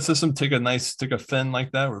change that system, take a fen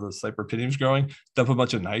like that where the Cypripedium's growing, dump a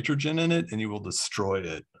bunch of nitrogen in it, and you will destroy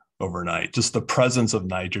it overnight. Just the presence of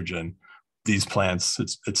nitrogen. These plants,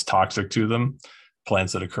 it's toxic to them.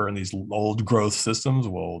 Plants that occur in these old growth systems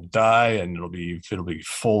will die, and it'll be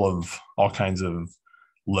full of all kinds of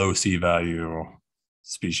low C value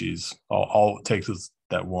species. All it takes is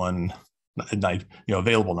that one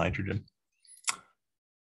available nitrogen.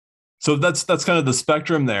 So that's kind of the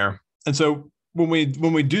spectrum there. And so when we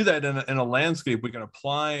do that in a landscape, we can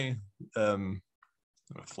apply. I'm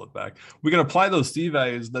going to flip back. We can apply those C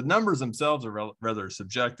values. The numbers themselves are rather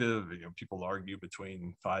subjective. People argue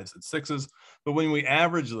between 5s and 6s, but when we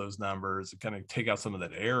average those numbers and kind of take out some of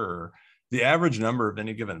that error, the average number of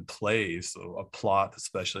any given place, so a plot,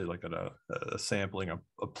 especially like at a sampling,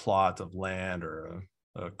 a plot of land or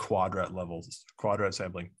a quadrat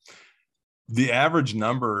sampling, the average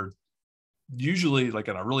number, usually like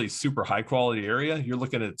in a really super high quality area, you're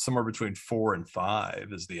looking at somewhere between 4 and 5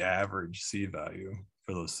 is the average C value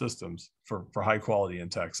for those systems, for high quality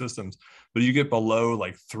intact systems. But you get below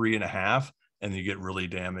like 3.5 and you get really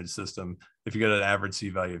damaged system. If you get an average C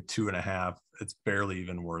value of 2.5, it's barely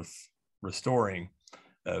even worth restoring.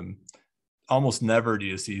 Almost never do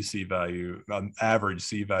you see C value, average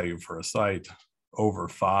C value for a site over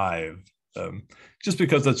 5, just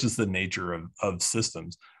because that's just the nature of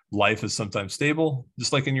systems. Life is sometimes stable,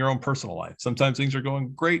 just like in your own personal life. Sometimes things are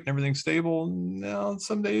going great and everything's stable. Now,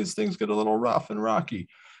 some days things get a little rough and rocky.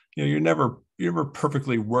 You're never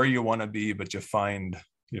perfectly where you want to be, but you find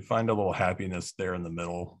a little happiness there in the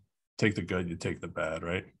middle. Take the good, you take the bad,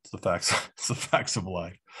 right? It's the facts. It's the facts of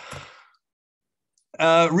life.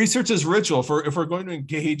 Research is ritual. If we're going to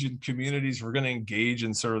engage in communities, we're going to engage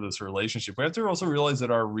in sort of this relationship. We have to also realize that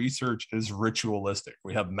our research is ritualistic.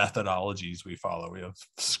 We have methodologies we follow. We have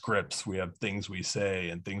scripts. We have things we say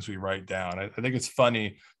and things we write down. I think it's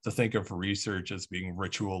funny to think of research as being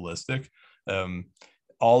ritualistic.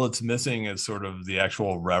 All it's missing is sort of the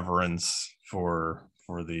actual reverence for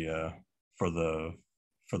the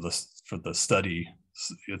study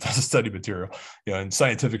material. And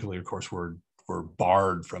scientifically, of course, we're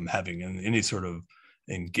barred from having any sort of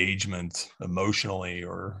engagement emotionally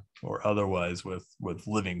or otherwise with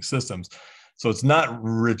living systems. So it's not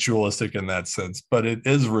ritualistic in that sense, but it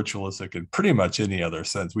is ritualistic in pretty much any other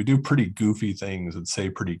sense. We do pretty goofy things and say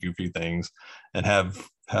pretty goofy things and have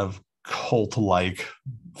cult-like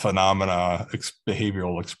phenomena,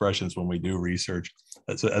 behavioral expressions when we do research.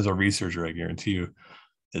 As a researcher, I guarantee you,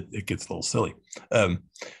 it gets a little silly.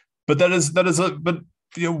 But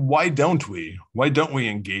why don't we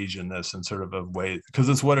engage in this in sort of a way, because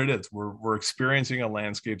it's what it is. We're experiencing a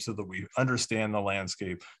landscape so that we understand the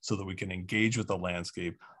landscape, so that we can engage with the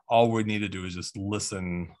landscape. All we need to do is just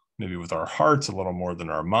listen, maybe with our hearts a little more than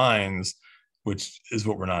our minds, which is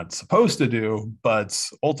what we're not supposed to do, but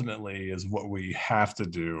ultimately is what we have to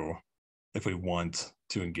do if we want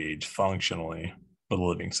to engage functionally with a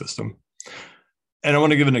living system. And I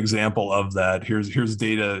want to give an example of that. Here's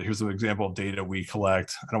data. Here's an example of data we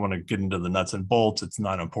collect. I don't want to get into the nuts and bolts. It's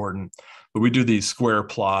not important. But we do these square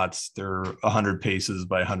plots. They're 100 paces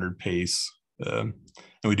by 100 pace. And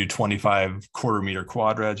we do 25 quarter-meter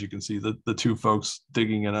quadrats. You can see the two folks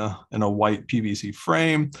digging in a white PVC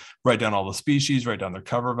frame, write down all the species, write down their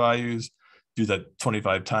cover values, do that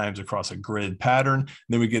 25 times across a grid pattern. And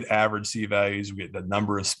then we get average C values. We get the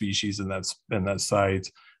number of species in that site.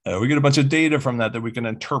 We get a bunch of data from that we can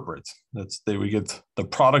interpret. We get the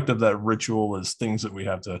product of that ritual is things that we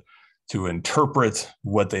have to interpret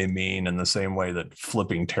what they mean in the same way that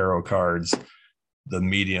flipping tarot cards, the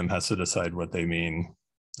medium has to decide what they mean.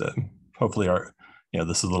 Hopefully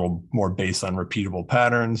this is a little more based on repeatable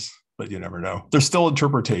patterns, but you never know. There's still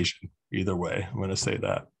interpretation either way. I'm going to say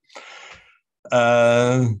that.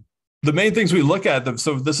 The main things we look at,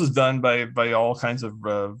 so this is done by all kinds of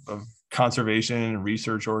conservation and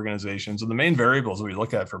research organizations. And the main variables we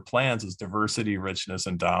look at for plants is diversity, richness,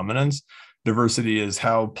 and dominance. Diversity is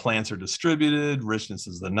how plants are distributed. Richness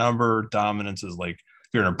is the number. Dominance is like,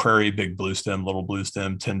 if you're in a prairie, big blue stem, little blue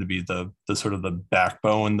stem tend to be the sort of the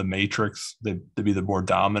backbone, the matrix, to be the more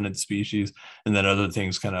dominant species. And then other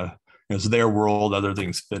things kind of, it's their world, other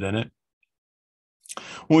things fit in it.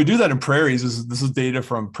 When we do that in prairies, this is data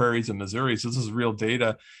from prairies in Missouri. So this is real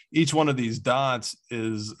data. Each one of these dots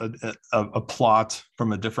is a plot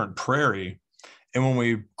from a different prairie. And when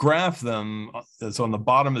we graph them, so on the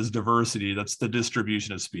bottom is diversity. That's the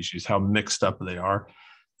distribution of species, how mixed up they are.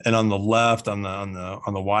 And on the left, on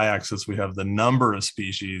the y-axis, we have the number of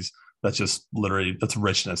species. That's just literally, that's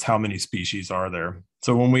richness. How many species are there?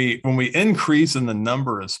 So when we increase in the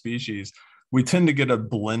number of species, we tend to get a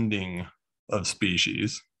blending of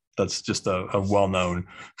species. That's just a well-known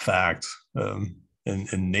fact in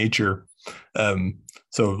nature.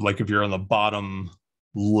 So like if you're on the bottom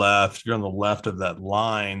left, you're on the left of that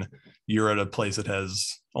line, you're at a place that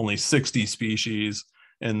has only 60 species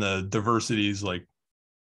and the diversity is like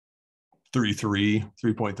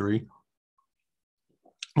 3.3.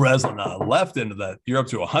 Whereas on the left end of that, you're up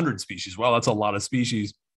to 100 species. Wow, that's a lot of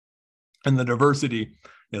species. And the diversity,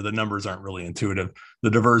 the numbers aren't really intuitive. The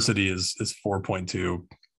diversity is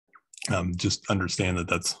 4.2. Just understand that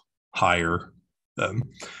that's higher.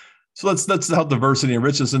 So that's how diversity and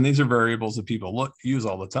richness, and these are variables that people use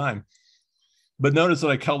all the time. But notice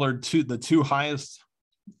that I colored the two highest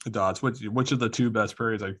dots. Which of the two best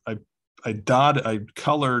prairies? I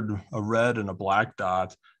colored a red and a black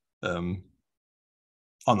dot on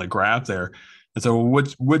the graph there. And so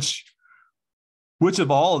which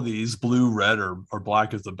of all of these, blue, red, or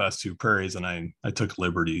black, is the best two prairies? And I took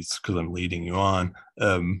liberties because I'm leading you on.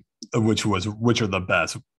 Which are the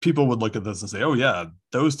best? People would look at this and say, oh yeah,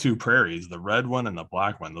 those two prairies, the red one and the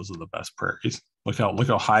black one, those are the best prairies. Look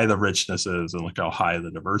how high the richness is and look how high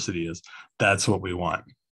the diversity is. That's what we want.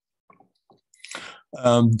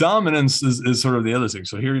 Dominance is sort of the other thing.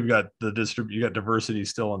 So here you've got you got diversity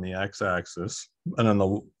still on the x-axis, and on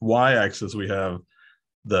the y-axis we have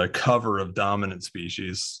the cover of dominant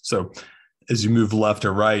species. So as you move left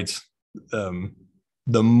or right,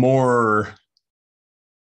 the more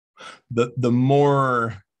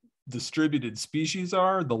distributed species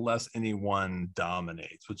are, the less any one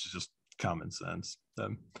dominates, which is just common sense.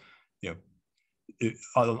 On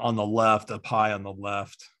the left, up high on the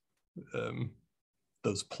left,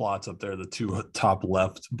 those plots up there, the two top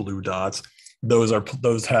left blue dots, those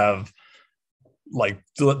have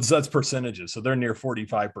that's percentages. So they're near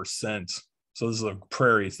 45%. So this is a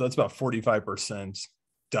prairie. So that's about 45%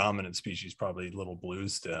 dominant species, probably little blue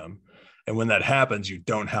stem. And when that happens, you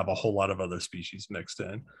don't have a whole lot of other species mixed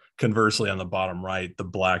in. Conversely, on the bottom right, the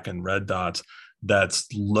black and red dots, that's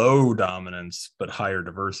low dominance, but higher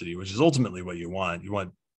diversity, which is ultimately what you want. You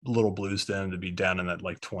want little blue stem to be down in that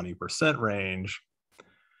 20% range.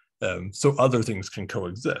 So other things can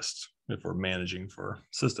coexist if we're managing for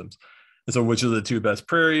systems. And so which are the two best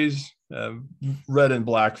prairies? Red and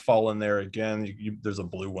black fall in there again. There's a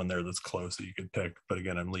blue one there that's close that you could pick, but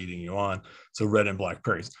again, I'm leading you on. So red and black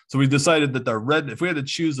prairies. So we decided that if we had to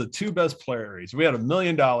choose the two best prairies, we had $1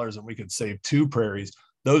 million and we could save two prairies,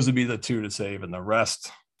 those would be the two to save, and the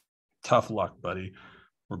rest, tough luck, buddy.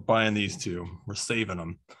 We're buying these two, we're saving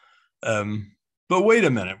them. But wait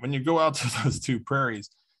a minute, when you go out to those two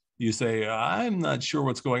prairies, you say, I'm not sure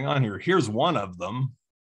what's going on here. Here's one of them.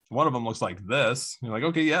 One of them looks like this. You're like,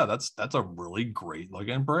 okay, yeah, that's a really great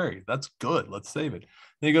looking prairie. That's good. Let's save it.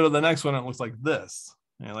 Then you go to the next one, it looks like this.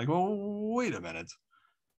 And you're like, well, wait a minute.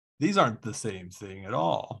 These aren't the same thing at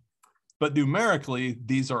all. But numerically,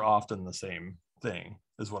 these are often the same thing,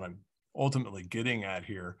 is what I'm ultimately getting at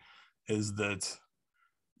here, is that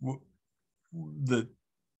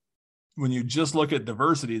when you just look at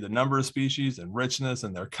diversity, the number of species and richness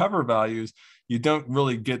and their cover values, you don't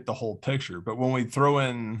really get the whole picture. But when we throw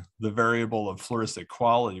in the variable of floristic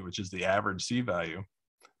quality, which is the average C value,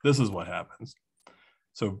 this is what happens.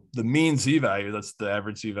 So the mean C value, that's the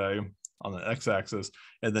average C value on the x-axis,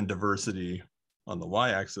 and then diversity on the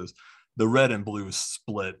y-axis. The red and blue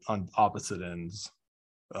split on opposite ends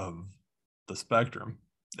of the spectrum.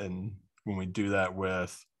 And when we do that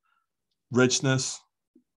with richness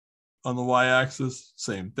on the y-axis,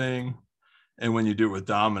 same thing. And when you do it with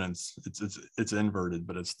dominance, it's inverted,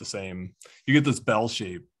 but it's the same. You get this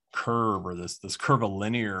bell-shaped curve, or this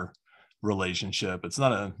curvilinear relationship.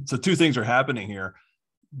 So two things are happening here.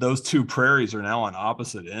 Those two prairies are now on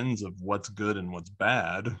opposite ends of what's good and what's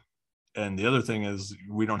bad. And the other thing is,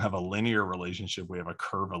 we don't have a linear relationship. We have a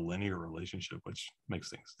curvilinear relationship, which makes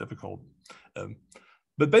things difficult.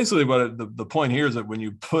 But basically the point here is that when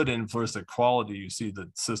you put in floristic quality, you see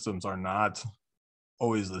that systems are not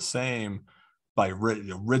always the same.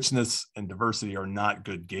 Richness and diversity are not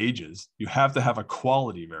good gauges. You have to have a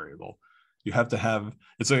quality variable. You have to have,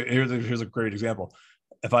 here's a great example.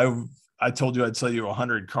 If I told you I'd sell you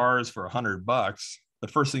 100 cars for $100, the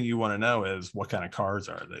first thing you want to know is, what kind of cars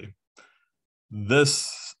are they?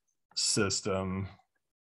 This system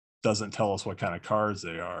doesn't tell us what kind of cars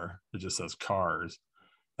they are. It just says cars.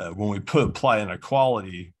 When we apply an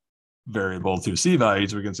equality variable to C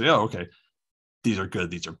values, we can say, oh, okay, these are good,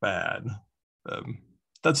 these are bad.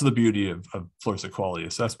 That's the beauty of floristic quality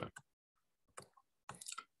assessment.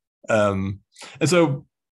 And so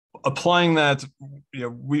applying that,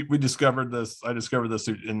 we discovered this. I discovered this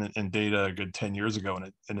in data a good 10 years ago,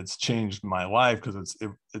 and it's changed my life, because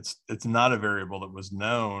it's not a variable that was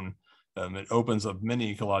known. It opens up many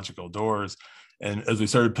ecological doors. And as we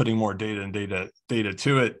started putting more data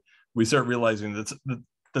to it, we start realizing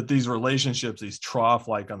that these relationships, these trough,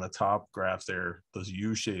 like on the top graphs there, those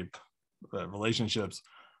U-shape relationships,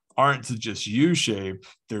 aren't to just U-shape.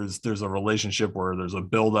 There's a relationship where there's a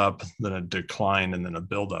buildup, then a decline, and then a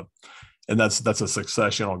buildup, and that's a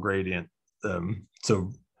successional gradient.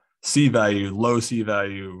 So C value, low C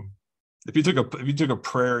value. If you took a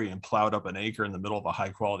prairie and plowed up an acre in the middle of a high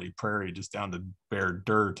quality prairie just down to bare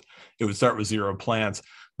dirt, it would start with 0 plants.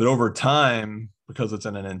 But over time, because it's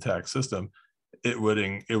in an intact system, it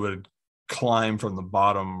would climb from the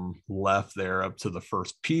bottom left there up to the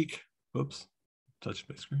first peak. Whoops, touched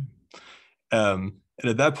my screen. And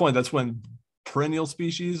at that point, that's when perennial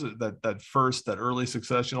species, that early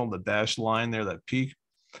successional, the dashed line there, that peak,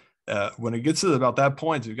 when it gets to about that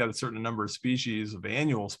point, you've got a certain number of species, of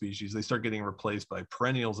annual species, they start getting replaced by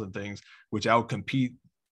perennials and things which outcompete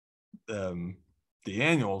the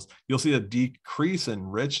annuals. You'll see a decrease in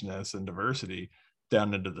richness and diversity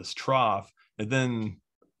down into this trough. And then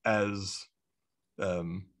as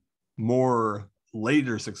more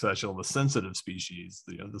later successional, the sensitive species,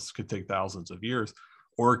 this could take thousands of years,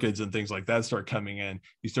 orchids and things like that start coming in,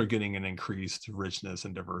 you start getting an increased richness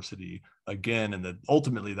and diversity again. And then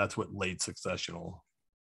ultimately that's what late successional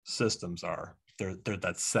systems are. They're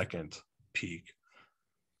that second peak.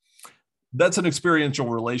 That's an experiential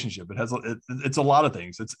relationship. It's a lot of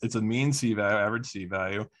things. It's a mean C value, average C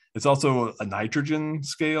value. It's also a nitrogen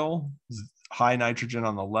scale, high nitrogen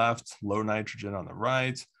on the left, low nitrogen on the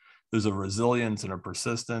right. There's a resilience and a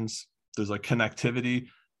persistence. There's a connectivity.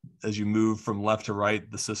 As you move from left to right,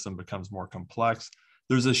 the system becomes more complex.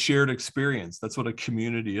 There's a shared experience. That's what a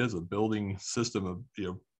community is, a building system of,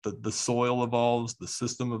 the soil evolves, the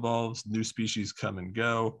system evolves, new species come and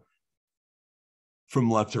go. From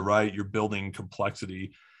left to right, you're building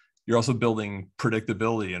complexity. You're also building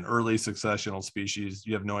predictability. An early successional species,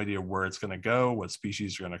 you have no idea where it's going to go, what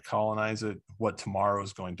species are going to colonize it, what tomorrow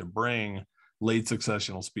is going to bring. Late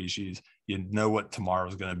successional species, you know what tomorrow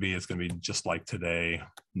is going to be. It's going to be just like today,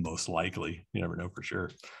 most likely. You never know for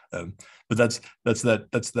sure. But these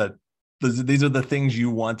are the things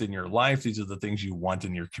you want in your life. These are the things you want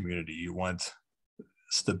in your community. You want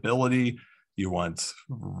stability. You want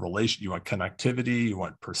relation. You want connectivity. You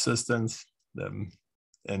want persistence.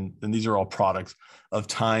 And these are all products of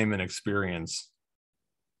time and experience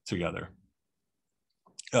together.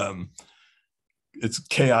 It's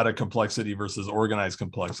chaotic complexity versus organized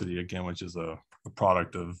complexity, again, which is a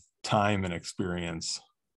product of time and experience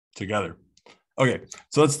together. Okay,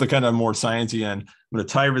 so that's the kind of more sciencey end. I'm going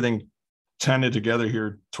to tie everything kind of together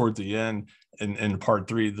here towards the end. In part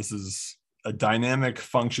 3, this is a dynamically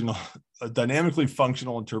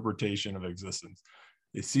functional interpretation of existence.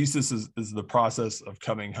 Ecesis is the process of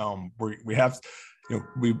coming home.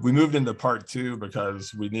 We moved into part 2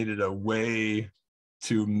 because we needed a way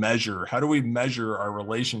to measure. How do we measure our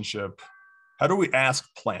relationship How do we ask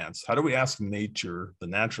plants? How do we ask nature, the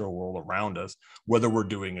natural world around us, whether we're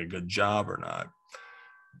doing a good job or not?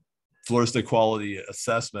 Floristic quality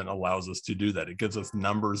assessment allows us to do that. It gives us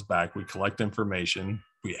numbers back. We collect information,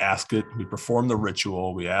 we ask it, we perform the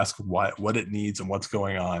ritual, we ask what it needs and what's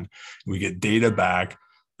going on. We get data back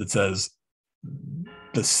that says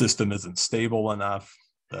the system isn't stable enough.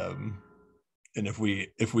 And if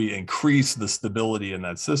we increase the stability in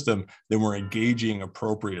that system, then we're engaging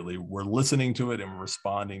appropriately. We're listening to it and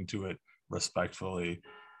responding to it respectfully,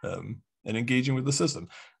 and engaging with the system.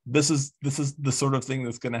 This is the sort of thing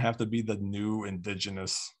that's going to have to be the new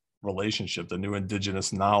indigenous relationship, the new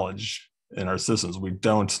indigenous knowledge in our systems. We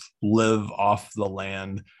don't live off the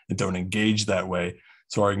land and don't engage that way.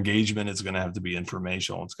 So our engagement is going to have to be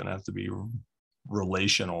informational. It's going to have to be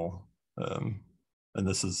relational. And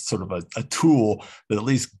this is sort of a tool that at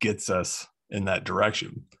least gets us in that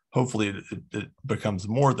direction. Hopefully it becomes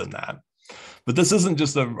more than that. But this isn't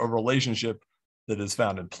just a relationship that is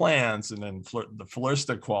found in plants and then the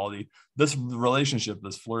floristic quality. This relationship,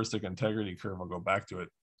 this floristic integrity curve, I'll go back to it,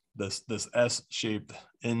 this S-shaped,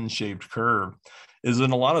 N-shaped curve is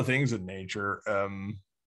in a lot of things in nature.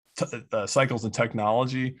 Cycles in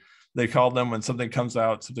technology, they call them, when something comes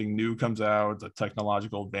out, something new comes out, a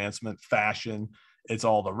technological advancement, fashion, it's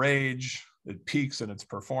all the rage, it peaks in its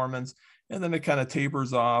performance, and then it kind of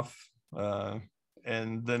tapers off.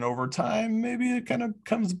 And then over time, maybe it kind of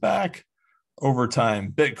comes back over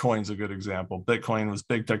time. Bitcoin's a good example. Bitcoin was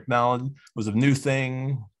big technology, was a new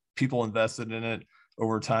thing. People invested in it.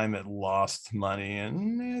 Over time, it lost money,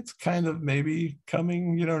 and it's kind of maybe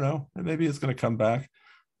coming, you don't know, maybe it's going to come back.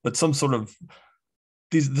 But some sort of,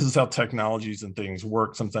 this is how technologies and things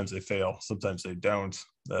work. Sometimes they fail, sometimes they don't.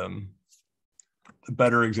 A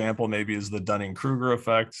better example maybe is the Dunning-Kruger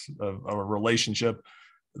effect of a relationship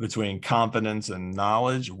between confidence and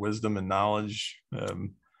knowledge, wisdom and knowledge. So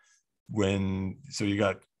you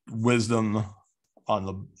got wisdom on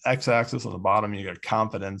the x-axis, on the bottom, you got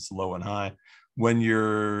confidence, low and high. When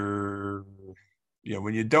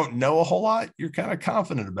when you don't know a whole lot, you're kind of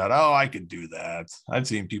confident about, oh, I could do that. I've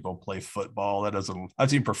seen people play football. I've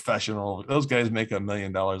seen professional, those guys make $1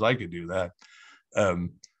 million. I could do that.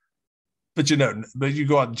 But you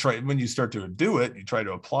go out and try, when you start to do it, you try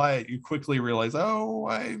to apply it, you quickly realize, oh,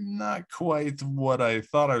 I'm not quite what I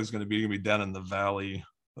thought I was going to be down in the valley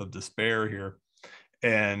of despair here.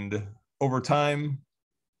 And over time,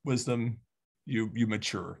 wisdom, you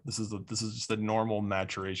mature. This is just a normal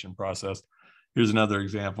maturation process. Here's another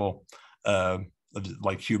example of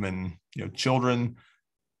like human, children,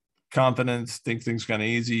 confidence, think things kind of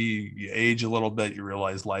easy. You age a little bit, you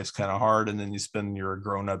realize life's kind of hard, and then you spend your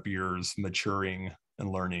grown-up years maturing and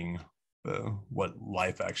learning what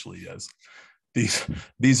life actually is.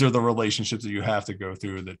 These are the relationships that you have to go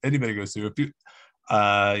through, that anybody goes through.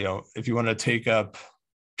 If you want to take up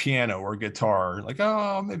piano or guitar, like,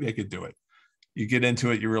 oh, maybe I could do it. You get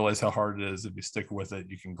into it, you realize how hard it is. If you stick with it,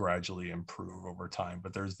 you can gradually improve over time.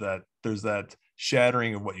 But there's that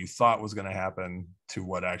shattering of what you thought was going to happen to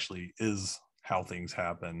what actually is how things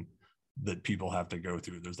happen that people have to go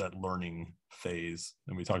through. There's that learning phase,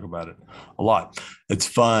 and we talk about it a lot. It's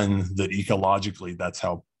fun that ecologically, that's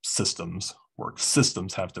how systems work.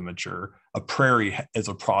 Systems have to mature. A prairie is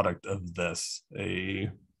a product of this. A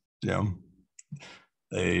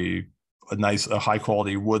high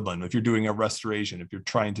quality woodland. If you're doing a restoration, if you're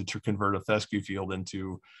trying to convert a fescue field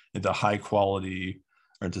into high quality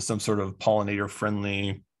or into some sort of pollinator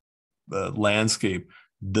friendly landscape,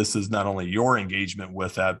 this is not only your engagement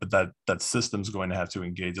with that, but that system's going to have to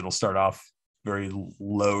engage. It'll start off very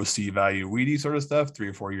low C value weedy sort of stuff. 3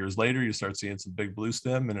 or 4 years later, you start seeing some big blue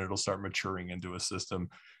stem, and it'll start maturing into a system.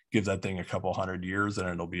 Give that thing a couple 100 years, and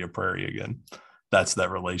it'll be a prairie again. That's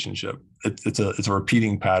that relationship. It's a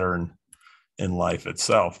repeating pattern in life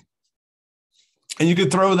itself. And you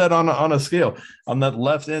could throw that on a scale. On that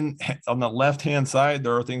left-hand side,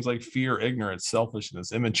 there are things like fear, ignorance,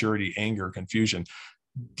 selfishness, immaturity, anger, confusion.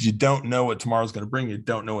 You don't know what tomorrow's going to bring. You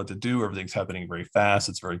don't know what to do. Everything's happening very fast.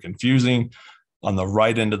 It's very confusing. On the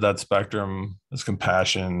right end of that spectrum is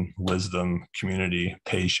compassion, wisdom, community,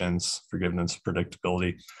 patience, forgiveness,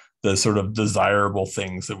 predictability, the sort of desirable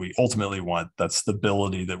things that we ultimately want, that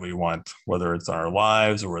stability that we want, whether it's in our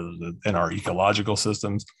lives or whether in our ecological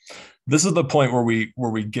systems. This is the point where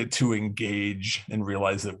we get to engage and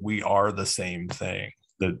realize that we are the same thing,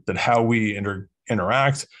 that how we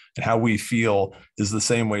interact and how we feel is the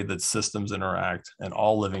same way that systems interact, and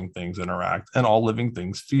all living things interact, and all living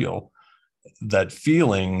things feel. That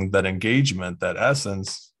feeling, that engagement, that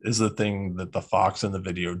essence is the thing that the fox in the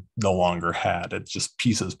video no longer had. It's just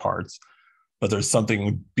pieces, parts. but there's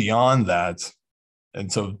something beyond that. And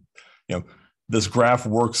so, this graph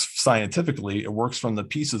works scientifically. It works from the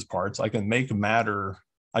pieces parts. I can make matter.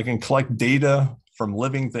 I can collect data from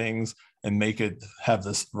living things and make it have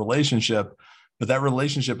this relationship, but that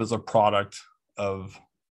relationship is a product of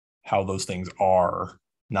how those things are,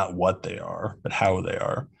 not what they are, but how they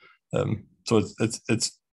are. So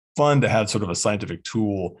it's fun to have sort of a scientific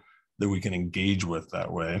tool that we can engage with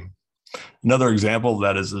that way. Another example of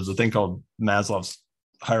that is there's a thing called Maslow's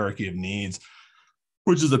hierarchy of needs,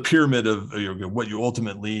 which is a pyramid of what you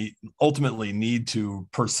ultimately need to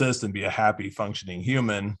persist and be a happy, functioning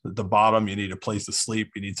human. At the bottom, you need a place to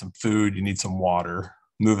sleep, you need some food, you need some water.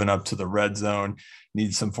 Moving up to the red zone, you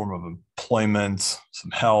need some form of employment,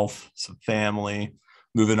 some health, some family.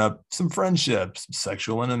 Moving up, some friendship, some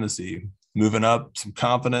sexual intimacy. Moving up, some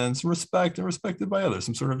confidence, respect, and respected by others,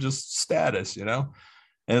 some sort of just status, And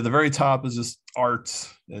at the very top is just art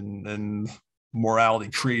and morality,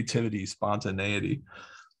 creativity, spontaneity.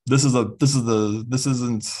 This is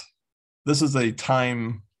a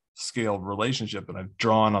time scaled relationship, and I've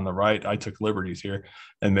drawn on the right. I took liberties here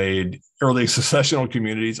and made early successional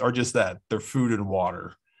communities are just that. They're food and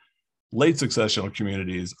water. Late successional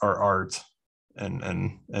communities are art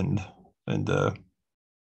and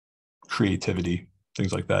creativity,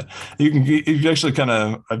 things like that. You can actually kind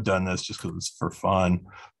of, I've done this just because it's for fun,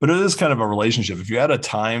 but it is kind of a relationship. If you add a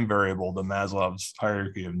time variable to Maslow's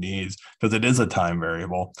hierarchy of needs, because it is a time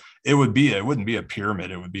variable, it wouldn't be a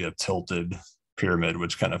pyramid. It would be a tilted pyramid,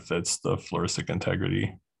 which kind of fits the floristic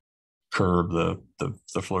integrity curve, the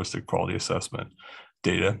floristic quality assessment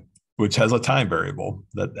data, which has a time variable.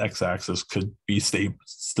 That x-axis could be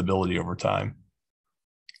stability over time.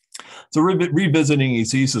 So revisiting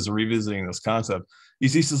Ecesis or revisiting this concept,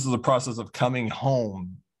 Ecesis is the process of coming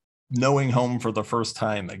home, knowing home for the first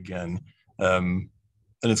time again. And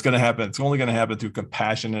it's going to happen. It's only going to happen through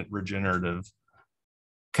compassionate, regenerative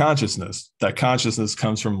consciousness. That consciousness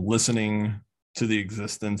comes from listening to the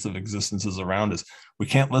existences around us. We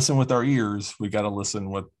can't listen with our ears. We got to listen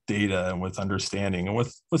with data and with understanding and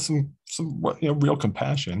with some real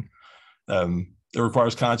compassion. It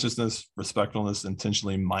requires consciousness, respectfulness,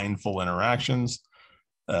 intentionally mindful interactions,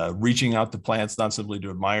 reaching out to plants, not simply to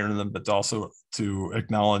admire them, but also to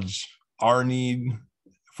acknowledge our need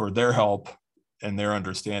for their help and their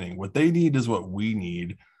understanding. What they need is what we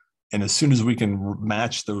need. And as soon as we can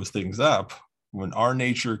match those things up, when our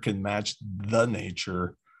nature can match the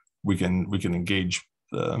nature, we can engage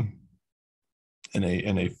in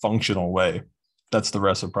a functional way. That's the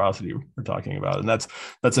reciprocity we're talking about. And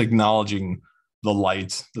that's acknowledging the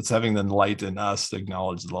light, that's having the light in us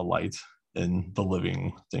acknowledge the light in the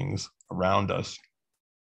living things around us.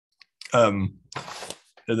 And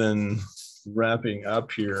then wrapping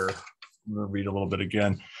up here, I'm going to read a little bit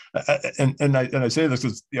again. And I say this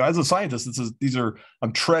because, as a scientist,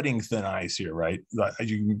 I'm treading thin ice here, right?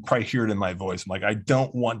 You can probably hear it in my voice. I'm like, I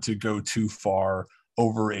don't want to go too far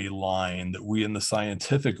over a line that we in the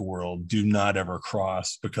scientific world do not ever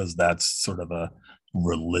cross, because that's sort of a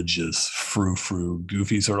religious, frou-frou,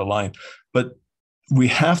 goofy sort of line. But we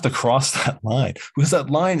have to cross that line, because that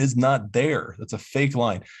line is not there. That's a fake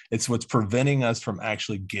line. It's what's preventing us from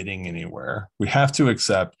actually getting anywhere. We have to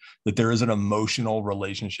accept that there is an emotional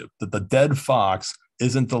relationship, that the dead fox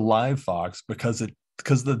isn't the live fox because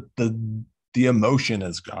the emotion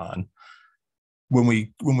is gone. When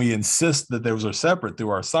we insist that those are separate through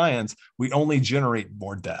our science, we only generate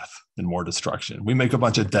more death and more destruction. We make a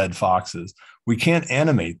bunch of dead foxes. We can't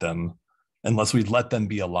animate them unless we let them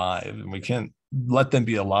be alive. And we can't let them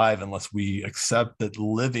be alive unless we accept that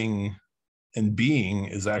living and being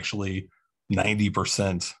is actually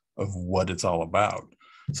 90% of what it's all about.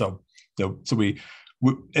 So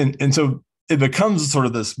it becomes sort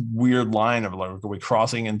of this weird line of like, are we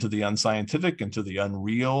crossing into the unscientific, into the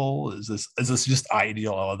unreal? Is this just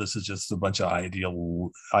ideal? Oh, this is just a bunch of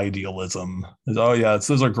idealism. Oh yeah,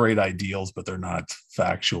 those are great ideals, but they're not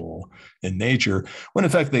factual in nature. When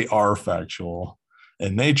in fact they are factual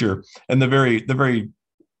in nature. And the very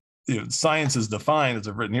science is defined, as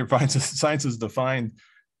I've written here, science is defined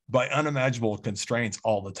by unimaginable constraints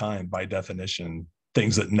all the time, by definition,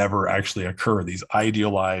 things that never actually occur, these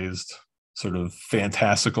idealized sort of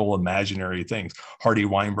fantastical imaginary things.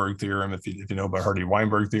 Hardy-Weinberg theorem, if you know about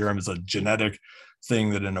Hardy-Weinberg theorem, is a genetic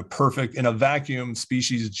thing that in a vacuum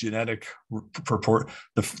species genetic purport,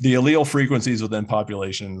 the allele frequencies within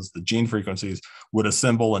populations, the gene frequencies would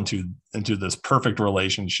assemble into this perfect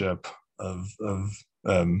relationship of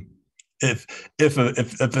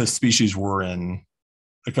if a species were in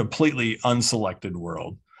a completely unselected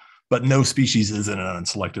world. but no species is in an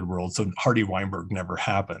unselected world. So Hardy-Weinberg never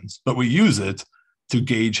happens, but we use it to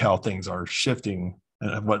gauge how things are shifting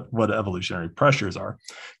and what evolutionary pressures are.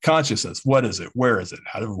 Consciousness, what is it? Where is it?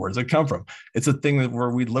 Where does it come from? It's a thing that where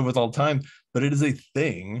we live with all the time, but it is a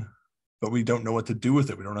thing, but we don't know what to do with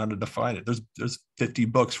it. We don't know how to define it. There's 50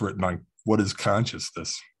 books written on what is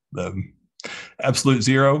consciousness. Absolute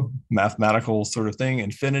zero, mathematical sort of thing.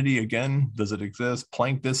 Infinity, again, does it exist?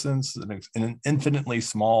 Planck distance, an infinitely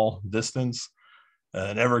small distance,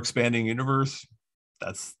 an ever-expanding universe.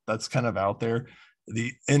 That's kind of out there.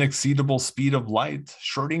 The inexceedable speed of light,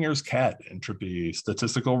 Schrodinger's cat, entropy,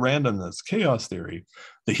 statistical randomness, chaos theory,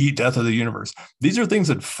 the heat death of the universe. These are things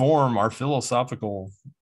that form our philosophical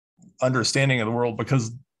understanding of the world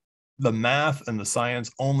because the math and the science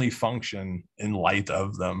only function in light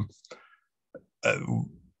of them.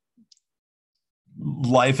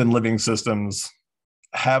 Life and living systems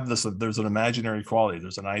have this, there's an imaginary quality,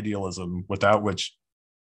 there's an idealism without which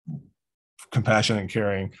compassion and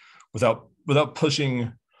caring, without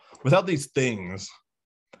pushing, without these things,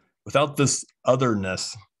 without this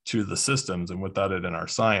otherness to the systems, and without it in our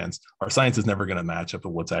science is never going to match up to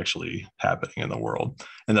what's actually happening in the world.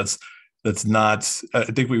 And that's not, I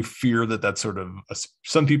think we fear that that's sort of,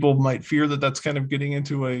 some people might fear that that's kind of getting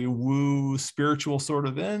into a woo spiritual sort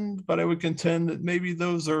of end, but I would contend that maybe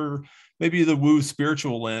the woo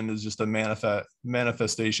spiritual end is just a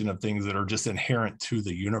manifestation of things that are just inherent to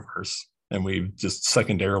the universe. And we've just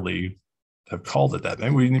secondarily have called it that.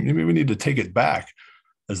 Maybe we need to take it back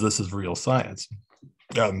as this is real science.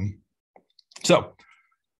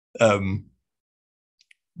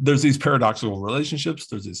 There's these paradoxical relationships,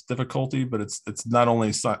 there's this difficulty, but it's not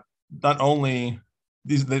only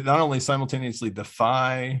simultaneously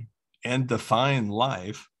defy and define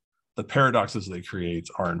life, the paradoxes they create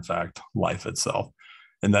are in fact life itself.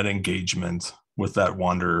 And that engagement with that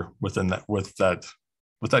wonder, with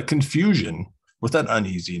that confusion, with that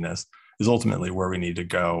uneasiness is ultimately where we need to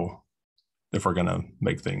go if we're going to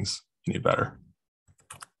make things any better.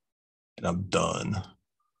 And I'm done.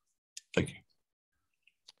 Thank you.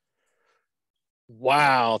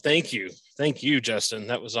 Wow. Thank you, Justin.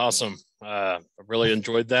 That was awesome. I really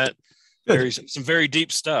enjoyed that. Some very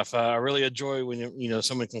deep stuff. I really enjoy when,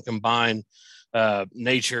 someone can combine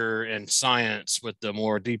nature and science with the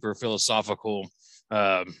more deeper philosophical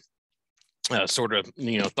sort of,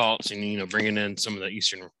 thoughts and, bringing in some of the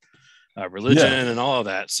Eastern religion and all of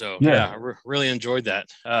that. So I really enjoyed that.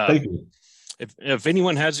 Thank you. If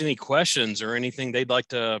anyone has any questions or anything they'd like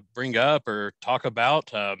to bring up or talk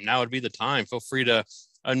about, now would be the time. Feel free to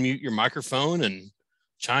unmute your microphone and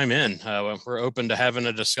chime in. We're open to having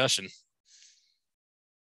a discussion.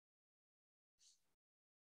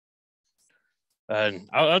 And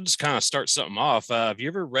I'll just kind of start something off. Have you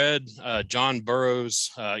ever read John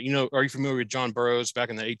Burroughs? Are you familiar with John Burroughs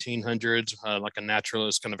back in the 1800s, like a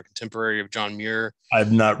naturalist, kind of a contemporary of John Muir?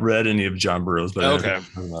 I've not read any of John Burroughs, but okay.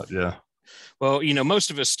 Yeah. Well,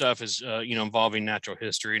 most of his stuff is, involving natural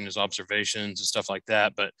history and his observations and stuff like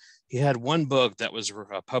that. But he had one book that was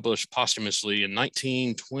published posthumously in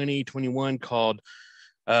 1921 called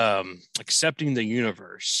Accepting the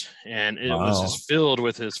Universe. And it was just filled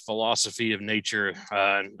with his philosophy of nature.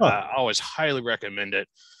 And I always highly recommend it.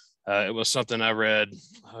 It was something I read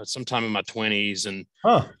sometime in my 20s. And,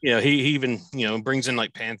 he even, brings in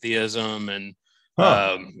like pantheism and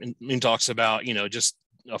he talks about, just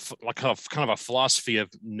kind of a philosophy of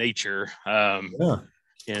nature.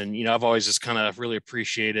 And, I've always just kind of really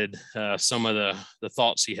appreciated some of the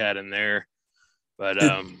thoughts he had in there. But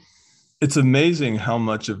it's amazing how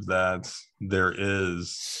much of that there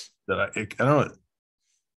is that I don't know.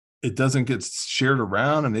 It doesn't get shared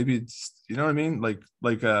around, and maybe it's, you know what I mean? Like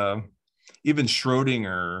even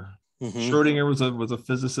Schrodinger. Mm-hmm. Schrodinger was a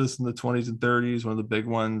physicist in the 20s and 30s, one of the big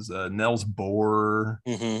ones. Niels Bohr.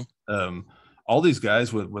 Mm-hmm. All these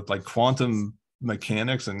guys with like quantum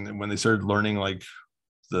mechanics, and when they started learning like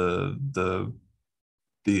the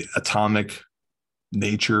atomic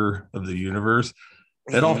nature of the universe,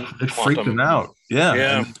 it freaked them out. Yeah.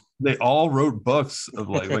 And they all wrote books of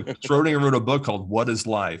like Schrodinger wrote a book called What is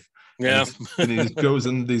Life? Yeah. And he just goes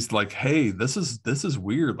into these like, hey, this is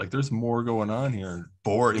weird. Like there's more going on here.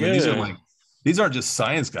 Bohr. I mean, these aren't just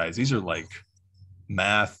science guys. These are like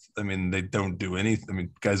math. I mean, they don't do anything. I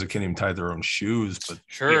mean, guys that can't even tie their own shoes, but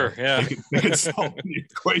they can solve the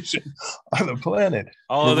equation on the planet.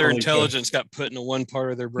 All of their intelligence got put into one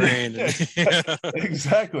part of their brain.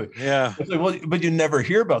 Exactly. Yeah. It's like, well, but you never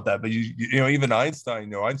hear about that. But even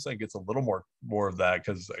Einstein, Einstein gets a little more of that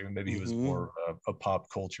because maybe he was more a pop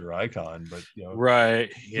culture icon. But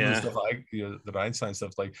right. Yeah. Stuff that Einstein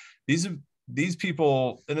stuff, like these these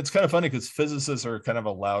people, and it's kind of funny because physicists are kind of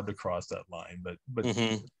allowed to cross that line, but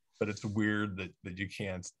it's weird that you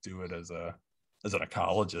can't do it as an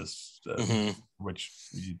ecologist, which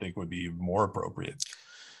you think would be more appropriate.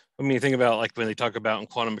 I mean, you think about like when they talk about in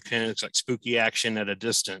quantum mechanics, like spooky action at a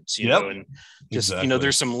distance, you know, and just, you know,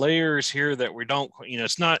 there's some layers here that we don't, you know,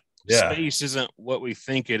 it's not, space isn't what we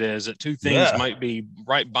think it is. That two things might be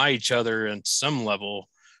right by each other in some level,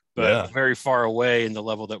 but very far away in the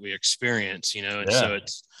level that we experience, you know, and so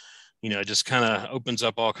it's, you know, it just kind of opens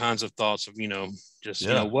up all kinds of thoughts of, you know, just, you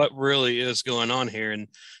know, what really is going on here. And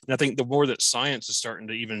I think the more that science is starting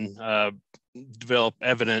to even develop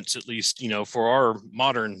evidence, at least, you know, for our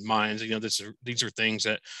modern minds, you know, these are things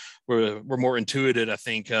that were more intuited, I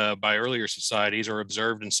think, by earlier societies, or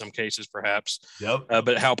observed in some cases, perhaps.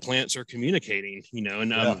 But how plants are communicating, you know,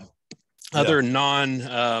 and other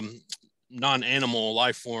non-animal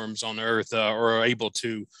life forms on Earth are able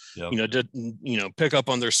to, you know, pick up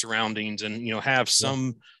on their surroundings and, you know, have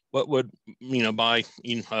some what would, you know, by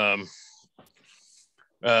you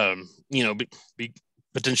know, be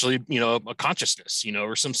potentially, you know, a consciousness, you know,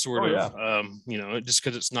 or some sort of, you know, just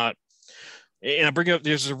because it's not. And I bring up,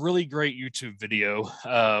 there's a really great YouTube video,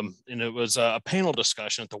 and it was a panel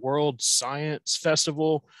discussion at the World Science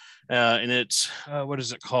Festival, and it's what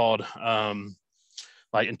is it called?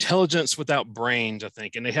 Like Intelligence Without Brains, I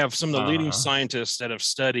think. And they have some of the leading scientists that have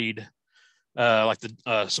studied, like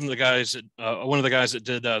some of the guys that, one of the guys that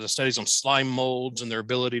did the studies on slime molds and their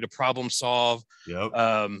ability to problem solve.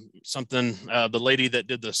 The lady that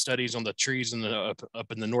did the studies on the trees in the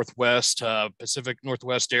up in the Northwest, Pacific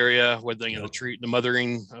Northwest area, with the, you know, the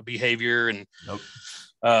mothering behavior and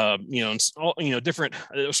you know, and all, you know, different.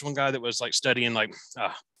 There was one guy that was like studying like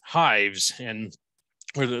hives, and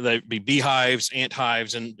whether they be beehives, ant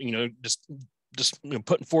hives, and, you know, just you know,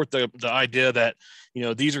 putting forth the idea that, you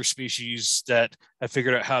know, these are species that have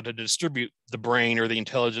figured out how to distribute the brain or the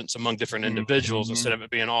intelligence among different individuals instead of it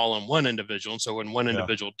being all in one individual. And so when one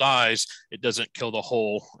individual dies, it doesn't kill the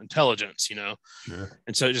whole intelligence, you know.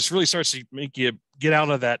 And so it just really starts to make you get out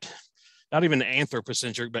of that, not even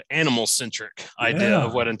anthropocentric, but animal centric idea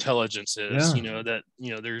of what intelligence is, you know, that,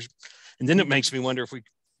 you know, there's, and then it makes me wonder if we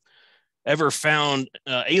ever found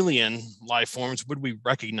alien life forms, would we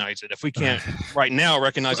recognize it? If we can't right now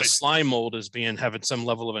recognize a slime mold as having some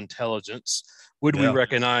level of intelligence, would we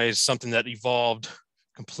recognize something that evolved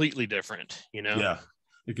completely different, you know?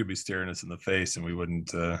 It could be staring us in the face and we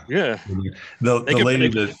wouldn't the lady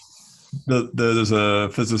there's a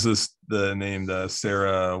physicist named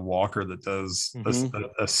Sarah Walker that does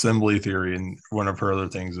assembly theory, and one of her other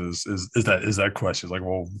things is that question, like,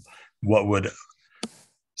 well, what would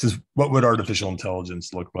artificial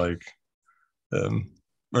intelligence look like?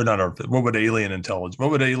 Or not what would alien intelligence, what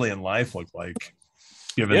would alien life look like,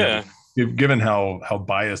 given how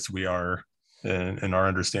biased we are in our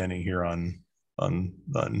understanding here on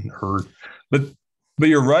Earth. But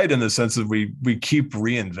you're right in the sense that we keep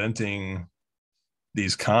reinventing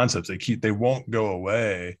these concepts. They won't go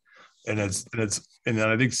away, and I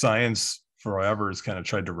think science forever has kind of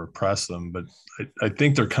tried to repress them, but I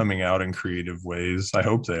think they're coming out in creative ways. I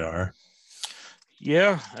hope they are.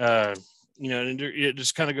 You know, and it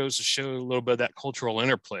just kind of goes to show a little bit of that cultural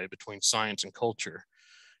interplay between science and culture.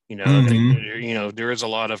 You know, I think, you know, there is a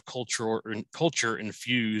lot of culture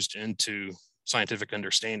infused into scientific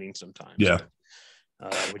understanding sometimes. And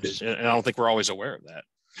I don't think we're always aware of that.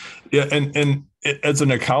 And as an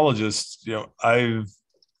ecologist, you know,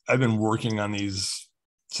 I've been working on these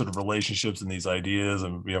sort of relationships and these ideas,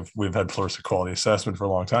 and we've had fluorescent quality assessment for a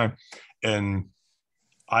long time, and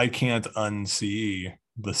I can't unsee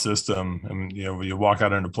the system. And, you know, when you walk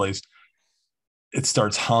out into a place, it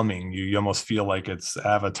starts humming. You almost feel like it's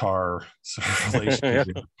Avatar sort of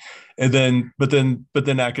relationship. And then, but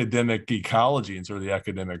then academic ecology and sort of the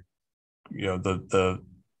academic, you know,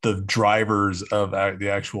 the drivers of the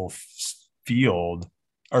actual field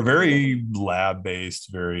are very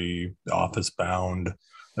lab-based, very office-bound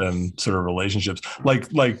sort of relationships.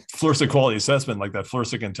 Like fluorescent quality assessment, like that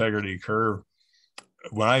fluorescent integrity curve.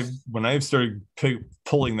 When I started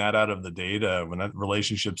pulling that out of the data, when that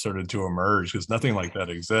relationship started to emerge, because nothing like that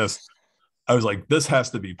exists, I was like, this has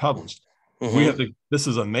to be published. We have to. This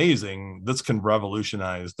is amazing. This can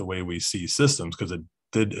revolutionize the way we see systems, because it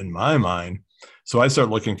did in my mind. So I started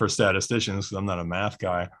looking for statisticians, because I'm not a math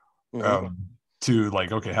guy, to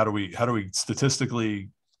like, okay, how do we statistically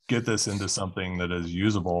get this into something that is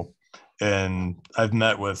usable? And I've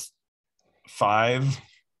met with 5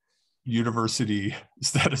 university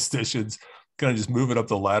statisticians, kind of just moving up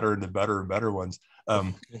the ladder into better and better ones,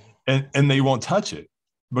 and they won't touch it,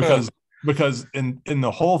 because because in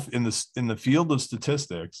the field of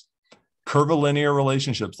statistics, curvilinear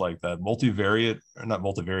relationships like that, not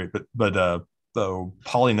multivariate, but the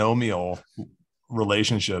polynomial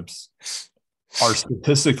relationships are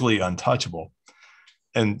statistically untouchable.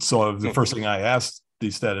 And so the first thing I asked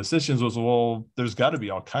these statisticians was, well, there's got to be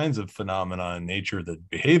all kinds of phenomena in nature that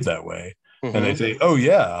behave that way. And they say, oh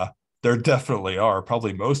yeah, there definitely are,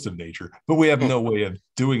 probably most of nature, but we have no way of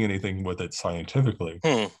doing anything with it scientifically.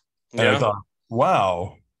 And I thought,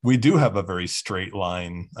 wow, we do have a very straight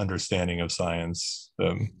line understanding of science,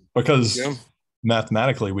 because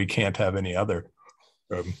mathematically we can't have any other.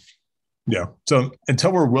 So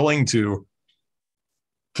until we're willing to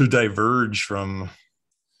diverge from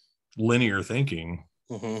linear thinking,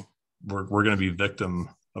 we're going to be victim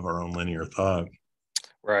of our own linear thought.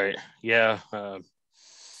 Right. Yeah.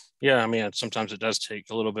 I mean, sometimes it does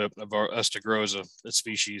take a little bit of us to grow as a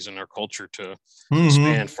species and our culture to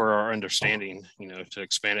expand for our understanding, to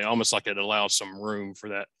expand it, almost like it allows some room for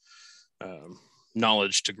that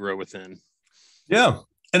knowledge to grow within. Yeah.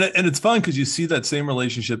 And it's fun because you see that same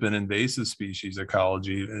relationship in invasive species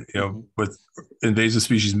ecology. With invasive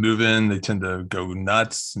species move in, they tend to go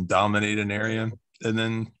nuts and dominate an area. And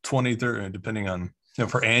then 20, 30, depending on,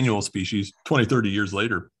 for annual species, 20, 30 years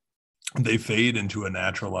later, they fade into a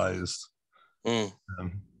naturalized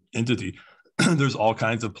entity. There's all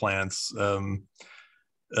kinds of plants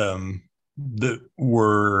that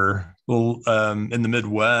were in the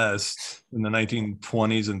Midwest in the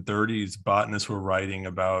 1920s and 30s. Botanists were writing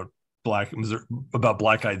about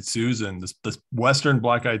black-eyed Susan. This Western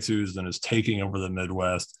black-eyed Susan is taking over the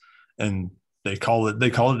Midwest, and they called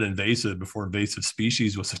it invasive before invasive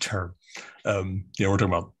species was a term. We're talking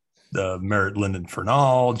about Merritt Linden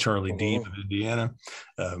Fernald, Charlie Deeb of Indiana.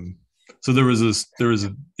 So there was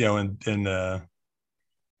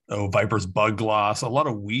Viper's bug gloss, a lot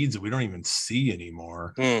of weeds that we don't even see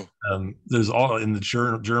anymore. There's all in the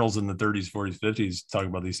journals in the 30s, 40s, 50s talking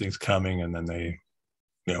about these things coming, and then they,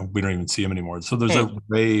 we don't even see them anymore. So there's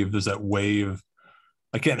that wave.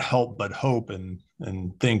 I can't help but hope and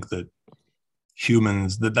think that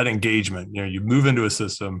humans, that engagement, you move into a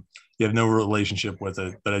system, you have no relationship with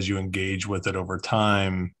it, but as you engage with it over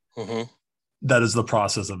time, that is the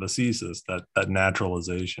process of Ecesis, that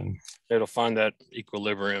naturalization. It'll find that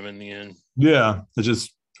equilibrium in the end. Yeah, it's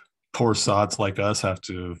just poor sots like us have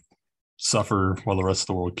to suffer while the rest of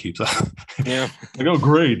the world keeps up. Yeah. Like, oh,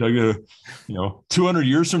 great. I go, 200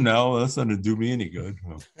 years from now, that's not going to do me any good.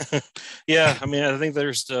 Yeah. I mean, I think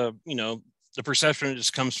there's the perception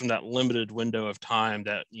just comes from that limited window of time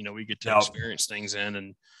that, we get to experience things in.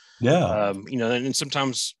 And, and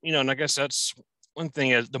sometimes, and I guess that's one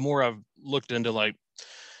thing. As the more I've looked into, I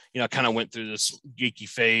kind of went through this geeky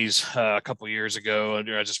phase a couple of years ago.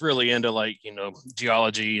 And I was just really into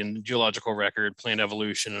geology and geological record, plant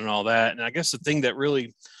evolution and all that. And I guess the thing that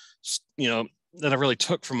really, that I really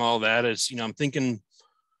took from all that is, I'm thinking,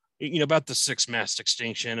 about the sixth mass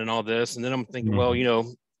extinction and all this. And then I'm thinking, well,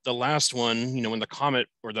 the last one, when the comet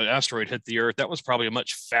or the asteroid hit the Earth, that was probably a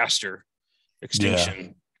much faster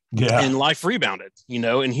extinction. Yeah. And life rebounded,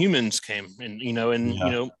 and humans came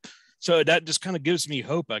and, so that just kind of gives me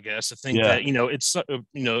hope, I guess, to think that, it's,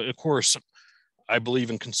 of course, I believe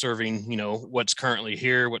in conserving, what's currently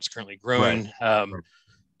here, what's currently growing. Right.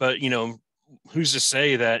 But, who's to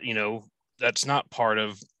say that, that's not part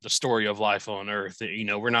of the story of life on Earth.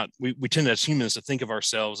 We tend as humans to think of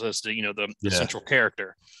ourselves as the central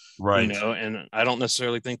character, right? And I don't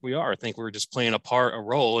necessarily think we are. I think we're just playing a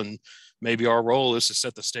role, and maybe our role is to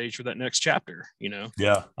set the stage for that next chapter.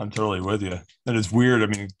 Yeah, I'm totally with you. And it's weird. I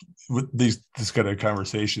mean, with this kind of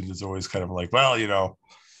conversations, it's always kind of like, well,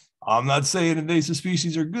 I'm not saying invasive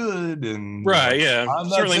species are good, and right, I'm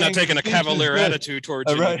certainly not taking a cavalier attitude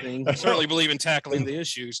towards anything. I certainly believe in tackling the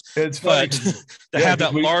issues. It's funny, but to have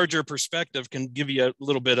that larger perspective can give you a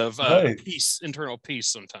little bit of peace, internal peace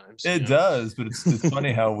sometimes. It does, but it's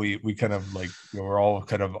funny how we kind of we're all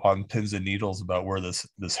kind of on pins and needles about where this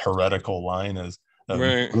heretical line is.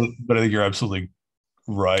 Right. But I think you're absolutely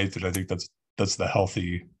right, and I think that's the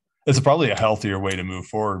healthy. It's probably a healthier way to move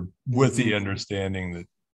forward with the understanding that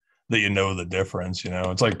the difference.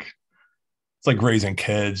 It's like raising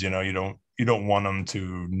kids. You don't want them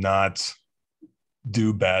to not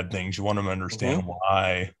do bad things. You want them to understand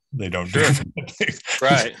why they don't do bad things.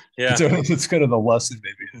 Right. Yeah. So it's kind of the lesson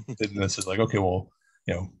maybe. This is like, okay, well,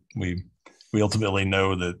 we ultimately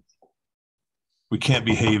know that we can't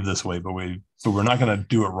behave this way, but we're not going to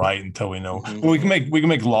do it right until we know. Well, we can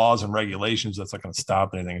make laws and regulations. That's not going to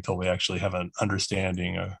stop anything until we actually have an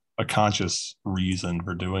understanding, a conscious reason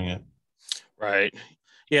for doing it. Right.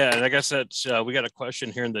 Yeah, and I guess that's we got a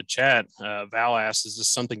question here in the chat. Val asks, "Is this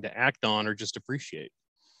something to act on or just appreciate?"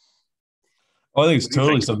 Oh, I think it's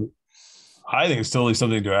totally something. I think it's totally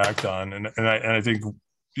something to act on, and I think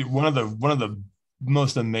one of the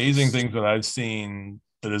most amazing things that I've seen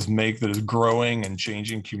that is growing and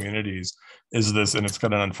changing communities is this, and it's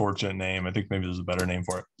got an unfortunate name. I think maybe there's a better name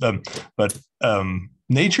for it, but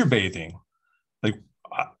nature bathing. Like,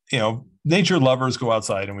 nature lovers go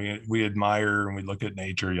outside and we admire and we look at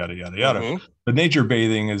nature, yada yada yada. Mm-hmm. But nature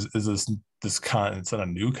bathing is this it's not a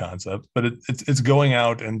new concept, but it's going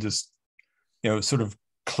out and just sort of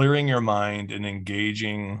clearing your mind and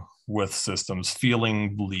engaging with systems,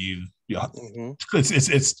 feeling leaves. Yeah, mm-hmm.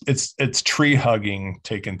 It's tree hugging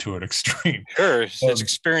taken to an extreme. Sure, it's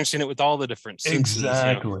experiencing it with all the different senses.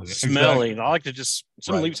 Exactly. Smelling. I like to just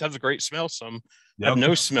some leaves have a great smell, some have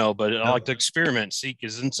no smell, but I like to experiment, seek,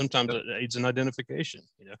 and sometimes it aids in identification.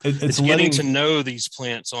 It's getting to know these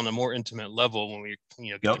plants on a more intimate level when we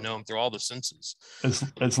get to know them through all the senses.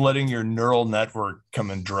 It's letting your neural network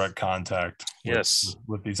come in direct contact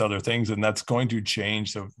with these other things, and that's going to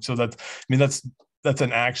change. So that's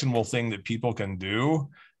an actionable thing that people can do.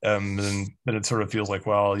 And it sort of feels like,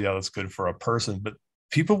 well, yeah, that's good for a person. But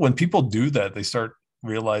when people do that, they start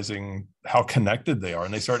realizing how connected they are,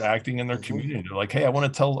 and they start acting in their community. They're like, hey, I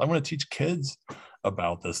want to teach kids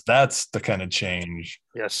about this. That's the kind of change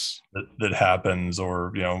that happens,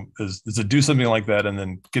 or is to do something like that and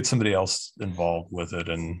then get somebody else involved with it.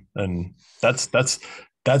 And that's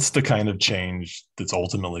the kind of change that's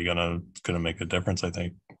ultimately gonna make a difference, I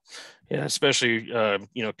think. Yeah, especially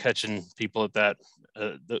catching people at that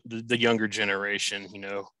the younger generation.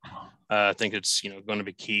 I think it's going to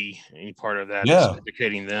be key. Any part of that is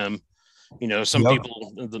educating them. Some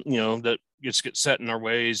people that get set in our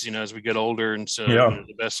ways. As we get older, and so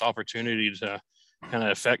the best opportunity to kind of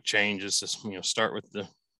affect change is to start with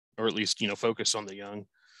or at least focus on the young.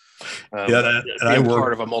 I'm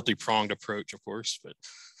part of a multi-pronged approach, of course, but.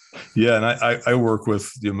 Yeah, and I work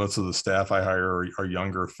with most of the staff I hire are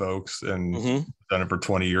younger folks, and done it for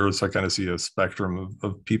 20 years. So I kind of see a spectrum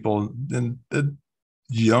of people, and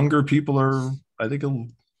younger people are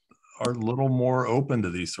a little more open to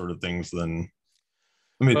these sort of things than.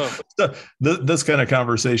 This kind of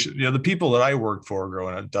conversation. The people that I worked for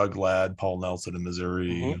growing up, Doug Ladd, Paul Nelson in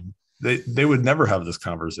Missouri, they would never have this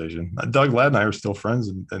conversation. Doug Ladd and I are still friends,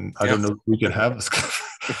 and I don't know if we could have this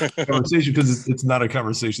conversation because it's not a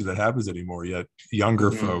conversation that happens anymore yet.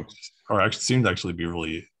 Younger folks seem to actually be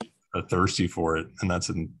really thirsty for it, and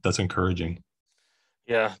that's encouraging.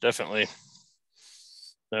 Yeah, definitely.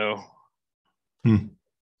 So,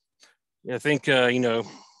 I think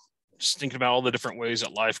just thinking about all the different ways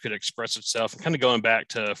that life could express itself, and kind of going back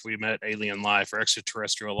to if we met alien life or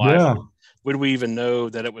extraterrestrial life, would we even know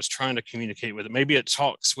that it was trying to communicate with it? Maybe it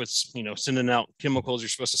talks with sending out chemicals you're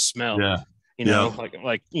supposed to smell.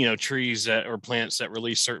 Like trees or plants that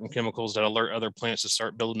release certain chemicals that alert other plants to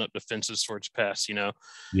start building up defenses towards pests.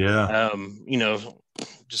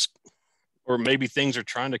 Just or maybe things are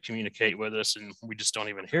trying to communicate with us and we just don't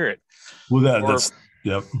even hear it. Well,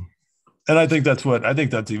 and I think that's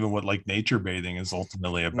even what like nature bathing is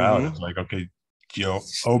ultimately about. It's like, okay,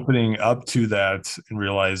 opening up to that and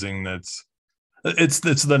realizing that it's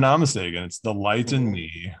the namaste again. It's the light in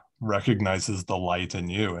me recognizes the light in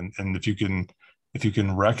you, and if you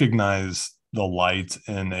can recognize the light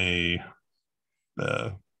in a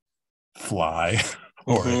fly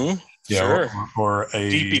or a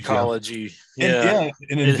deep ecology,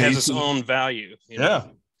 it has its own value.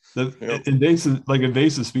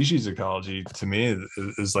 Invasive species ecology to me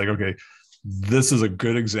is like, okay, this is a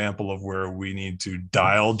good example of where we need to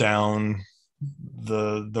dial down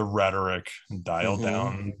the rhetoric, dial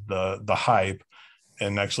down the hype,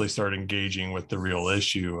 and actually start engaging with the real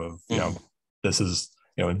issue of this is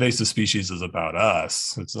invasive species is about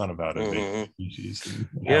us. It's not about invasive species.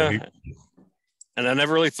 And I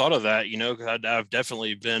never really thought of that. I've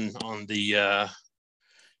definitely been on the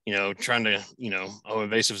trying to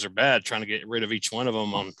invasives are bad, trying to get rid of each one of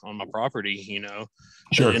them on my property.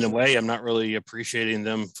 Sure. In a way, I'm not really appreciating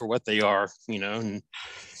them for what they are. And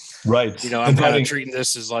right. I'm kind of treating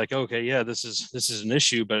this as like, okay, yeah, this is an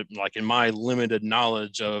issue, but like in my limited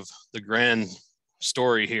knowledge of the grand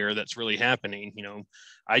story here that's really happening,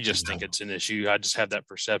 I just think it's an issue. I just have that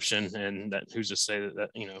perception, and that who's to say that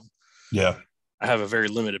I have a very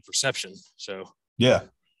limited perception. So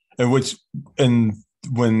and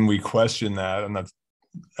when we question that, and that's,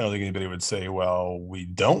 I don't think anybody would say, well, we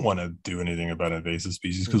don't want to do anything about invasive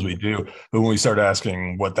species, because we do. But when we start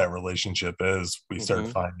asking what that relationship is, we start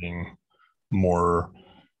finding we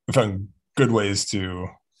found good ways to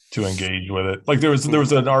to engage with it. Like there was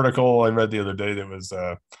an article I read the other day that was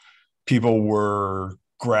people were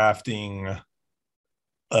grafting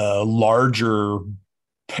larger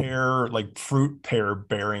fruit pear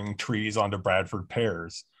bearing trees onto Bradford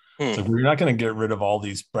pears. So we're not going to get rid of all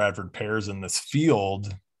these Bradford pears in this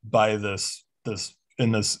field by this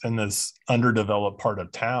underdeveloped part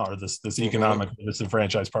of town, or this economically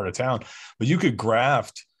disenfranchised part of town. But you could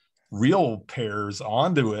graft real pears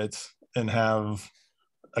onto it and have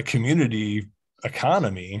a community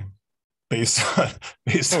economy based on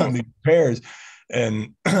these pears.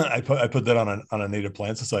 And I put that on a Native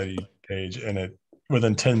Plant Society page, and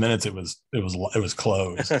within 10 minutes it was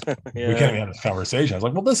closed. We can't even have this conversation. I was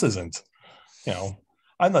like, well, this isn't,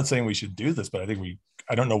 I'm not saying we should do this, but I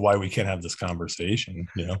don't know why we can't have this conversation,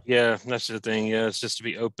 Yeah, that's the thing. Yeah, it's just to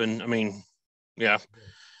be open. I mean, yeah, I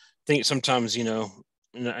think sometimes,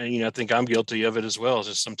 I think I'm guilty of it as well.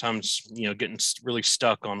 Just sometimes, getting really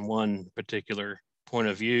stuck on one particular point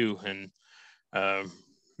of view, and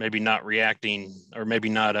maybe not reacting, or maybe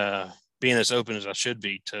not being as open as I should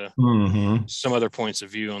be to some other points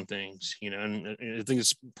of view on things, and I think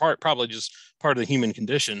it's probably just part of the human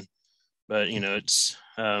condition, but it's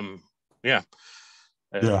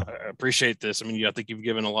I appreciate this. I mean, I think you've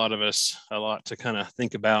given a lot of us a lot to kind of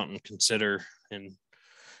think about and consider, and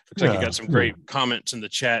looks like you got some great comments in the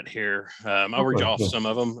chat here. I'll read off some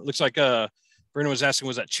of them. It looks like Brenda was asking,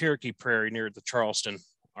 was that Cherokee Prairie near the Charleston,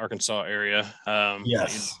 Arkansas area?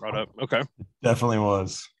 Yes, brought up. Okay, definitely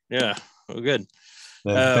was. Yeah, well, good.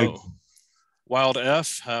 Wild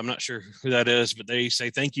F, I'm not sure who that is, but they say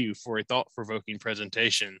thank you for a thought-provoking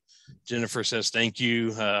presentation. Jennifer says thank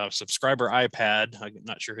you. Subscriber iPad, I'm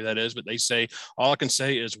not sure who that is, but they say all I can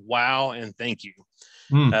say is wow and thank you.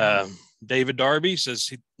 David Darby says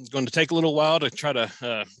he's going to take a little while to try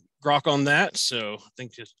to grok on that, so I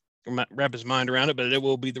think just wrap his mind around it, but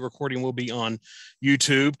the recording will be on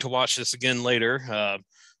YouTube to watch this again later. If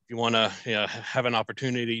you want to have an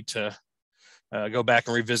opportunity to go back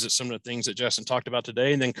and revisit some of the things that Justin talked about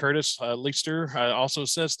today. And then Curtis Leister also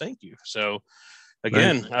says thank you. So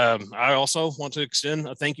again, I also want to extend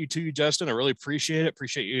a thank you to you, Justin. I really appreciate it.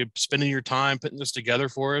 Appreciate you spending your time putting this together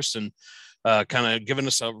for us, and kind of giving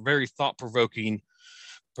us a very thought-provoking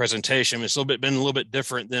presentation. It's been a little bit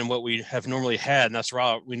different than what we have normally had. And that's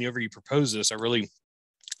why whenever you propose this, I really,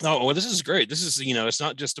 this is great. This is, it's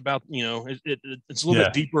not just about, it's a little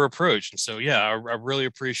bit deeper approach. And so, I really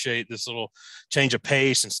appreciate this little change of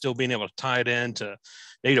pace and still being able to tie it into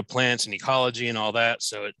native plants and ecology and all that.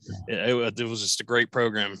 So it was just a great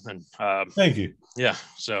program. And thank you. Yeah.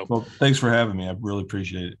 So, well, thanks for having me. I really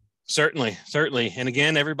appreciate it. Certainly. And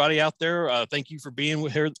again, everybody out there, thank you for being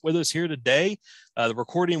with us here today. The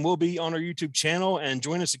recording will be on our YouTube channel, and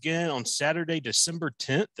join us again on Saturday, December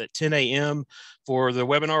 10th at 10 a.m. for the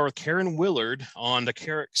webinar with Karen Willard on the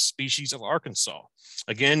Carex species of Arkansas.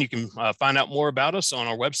 Again, you can find out more about us on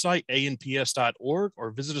our website, anps.org,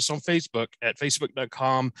 or visit us on Facebook at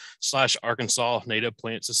facebook.com/Arkansas Native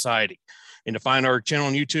Plant Society. And to find our channel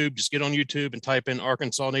on YouTube, just get on YouTube and type in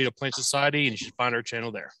Arkansas Native Plant Society, and you should find our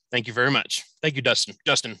channel there. Thank you very much. Thank you,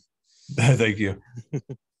 Justin. Thank you.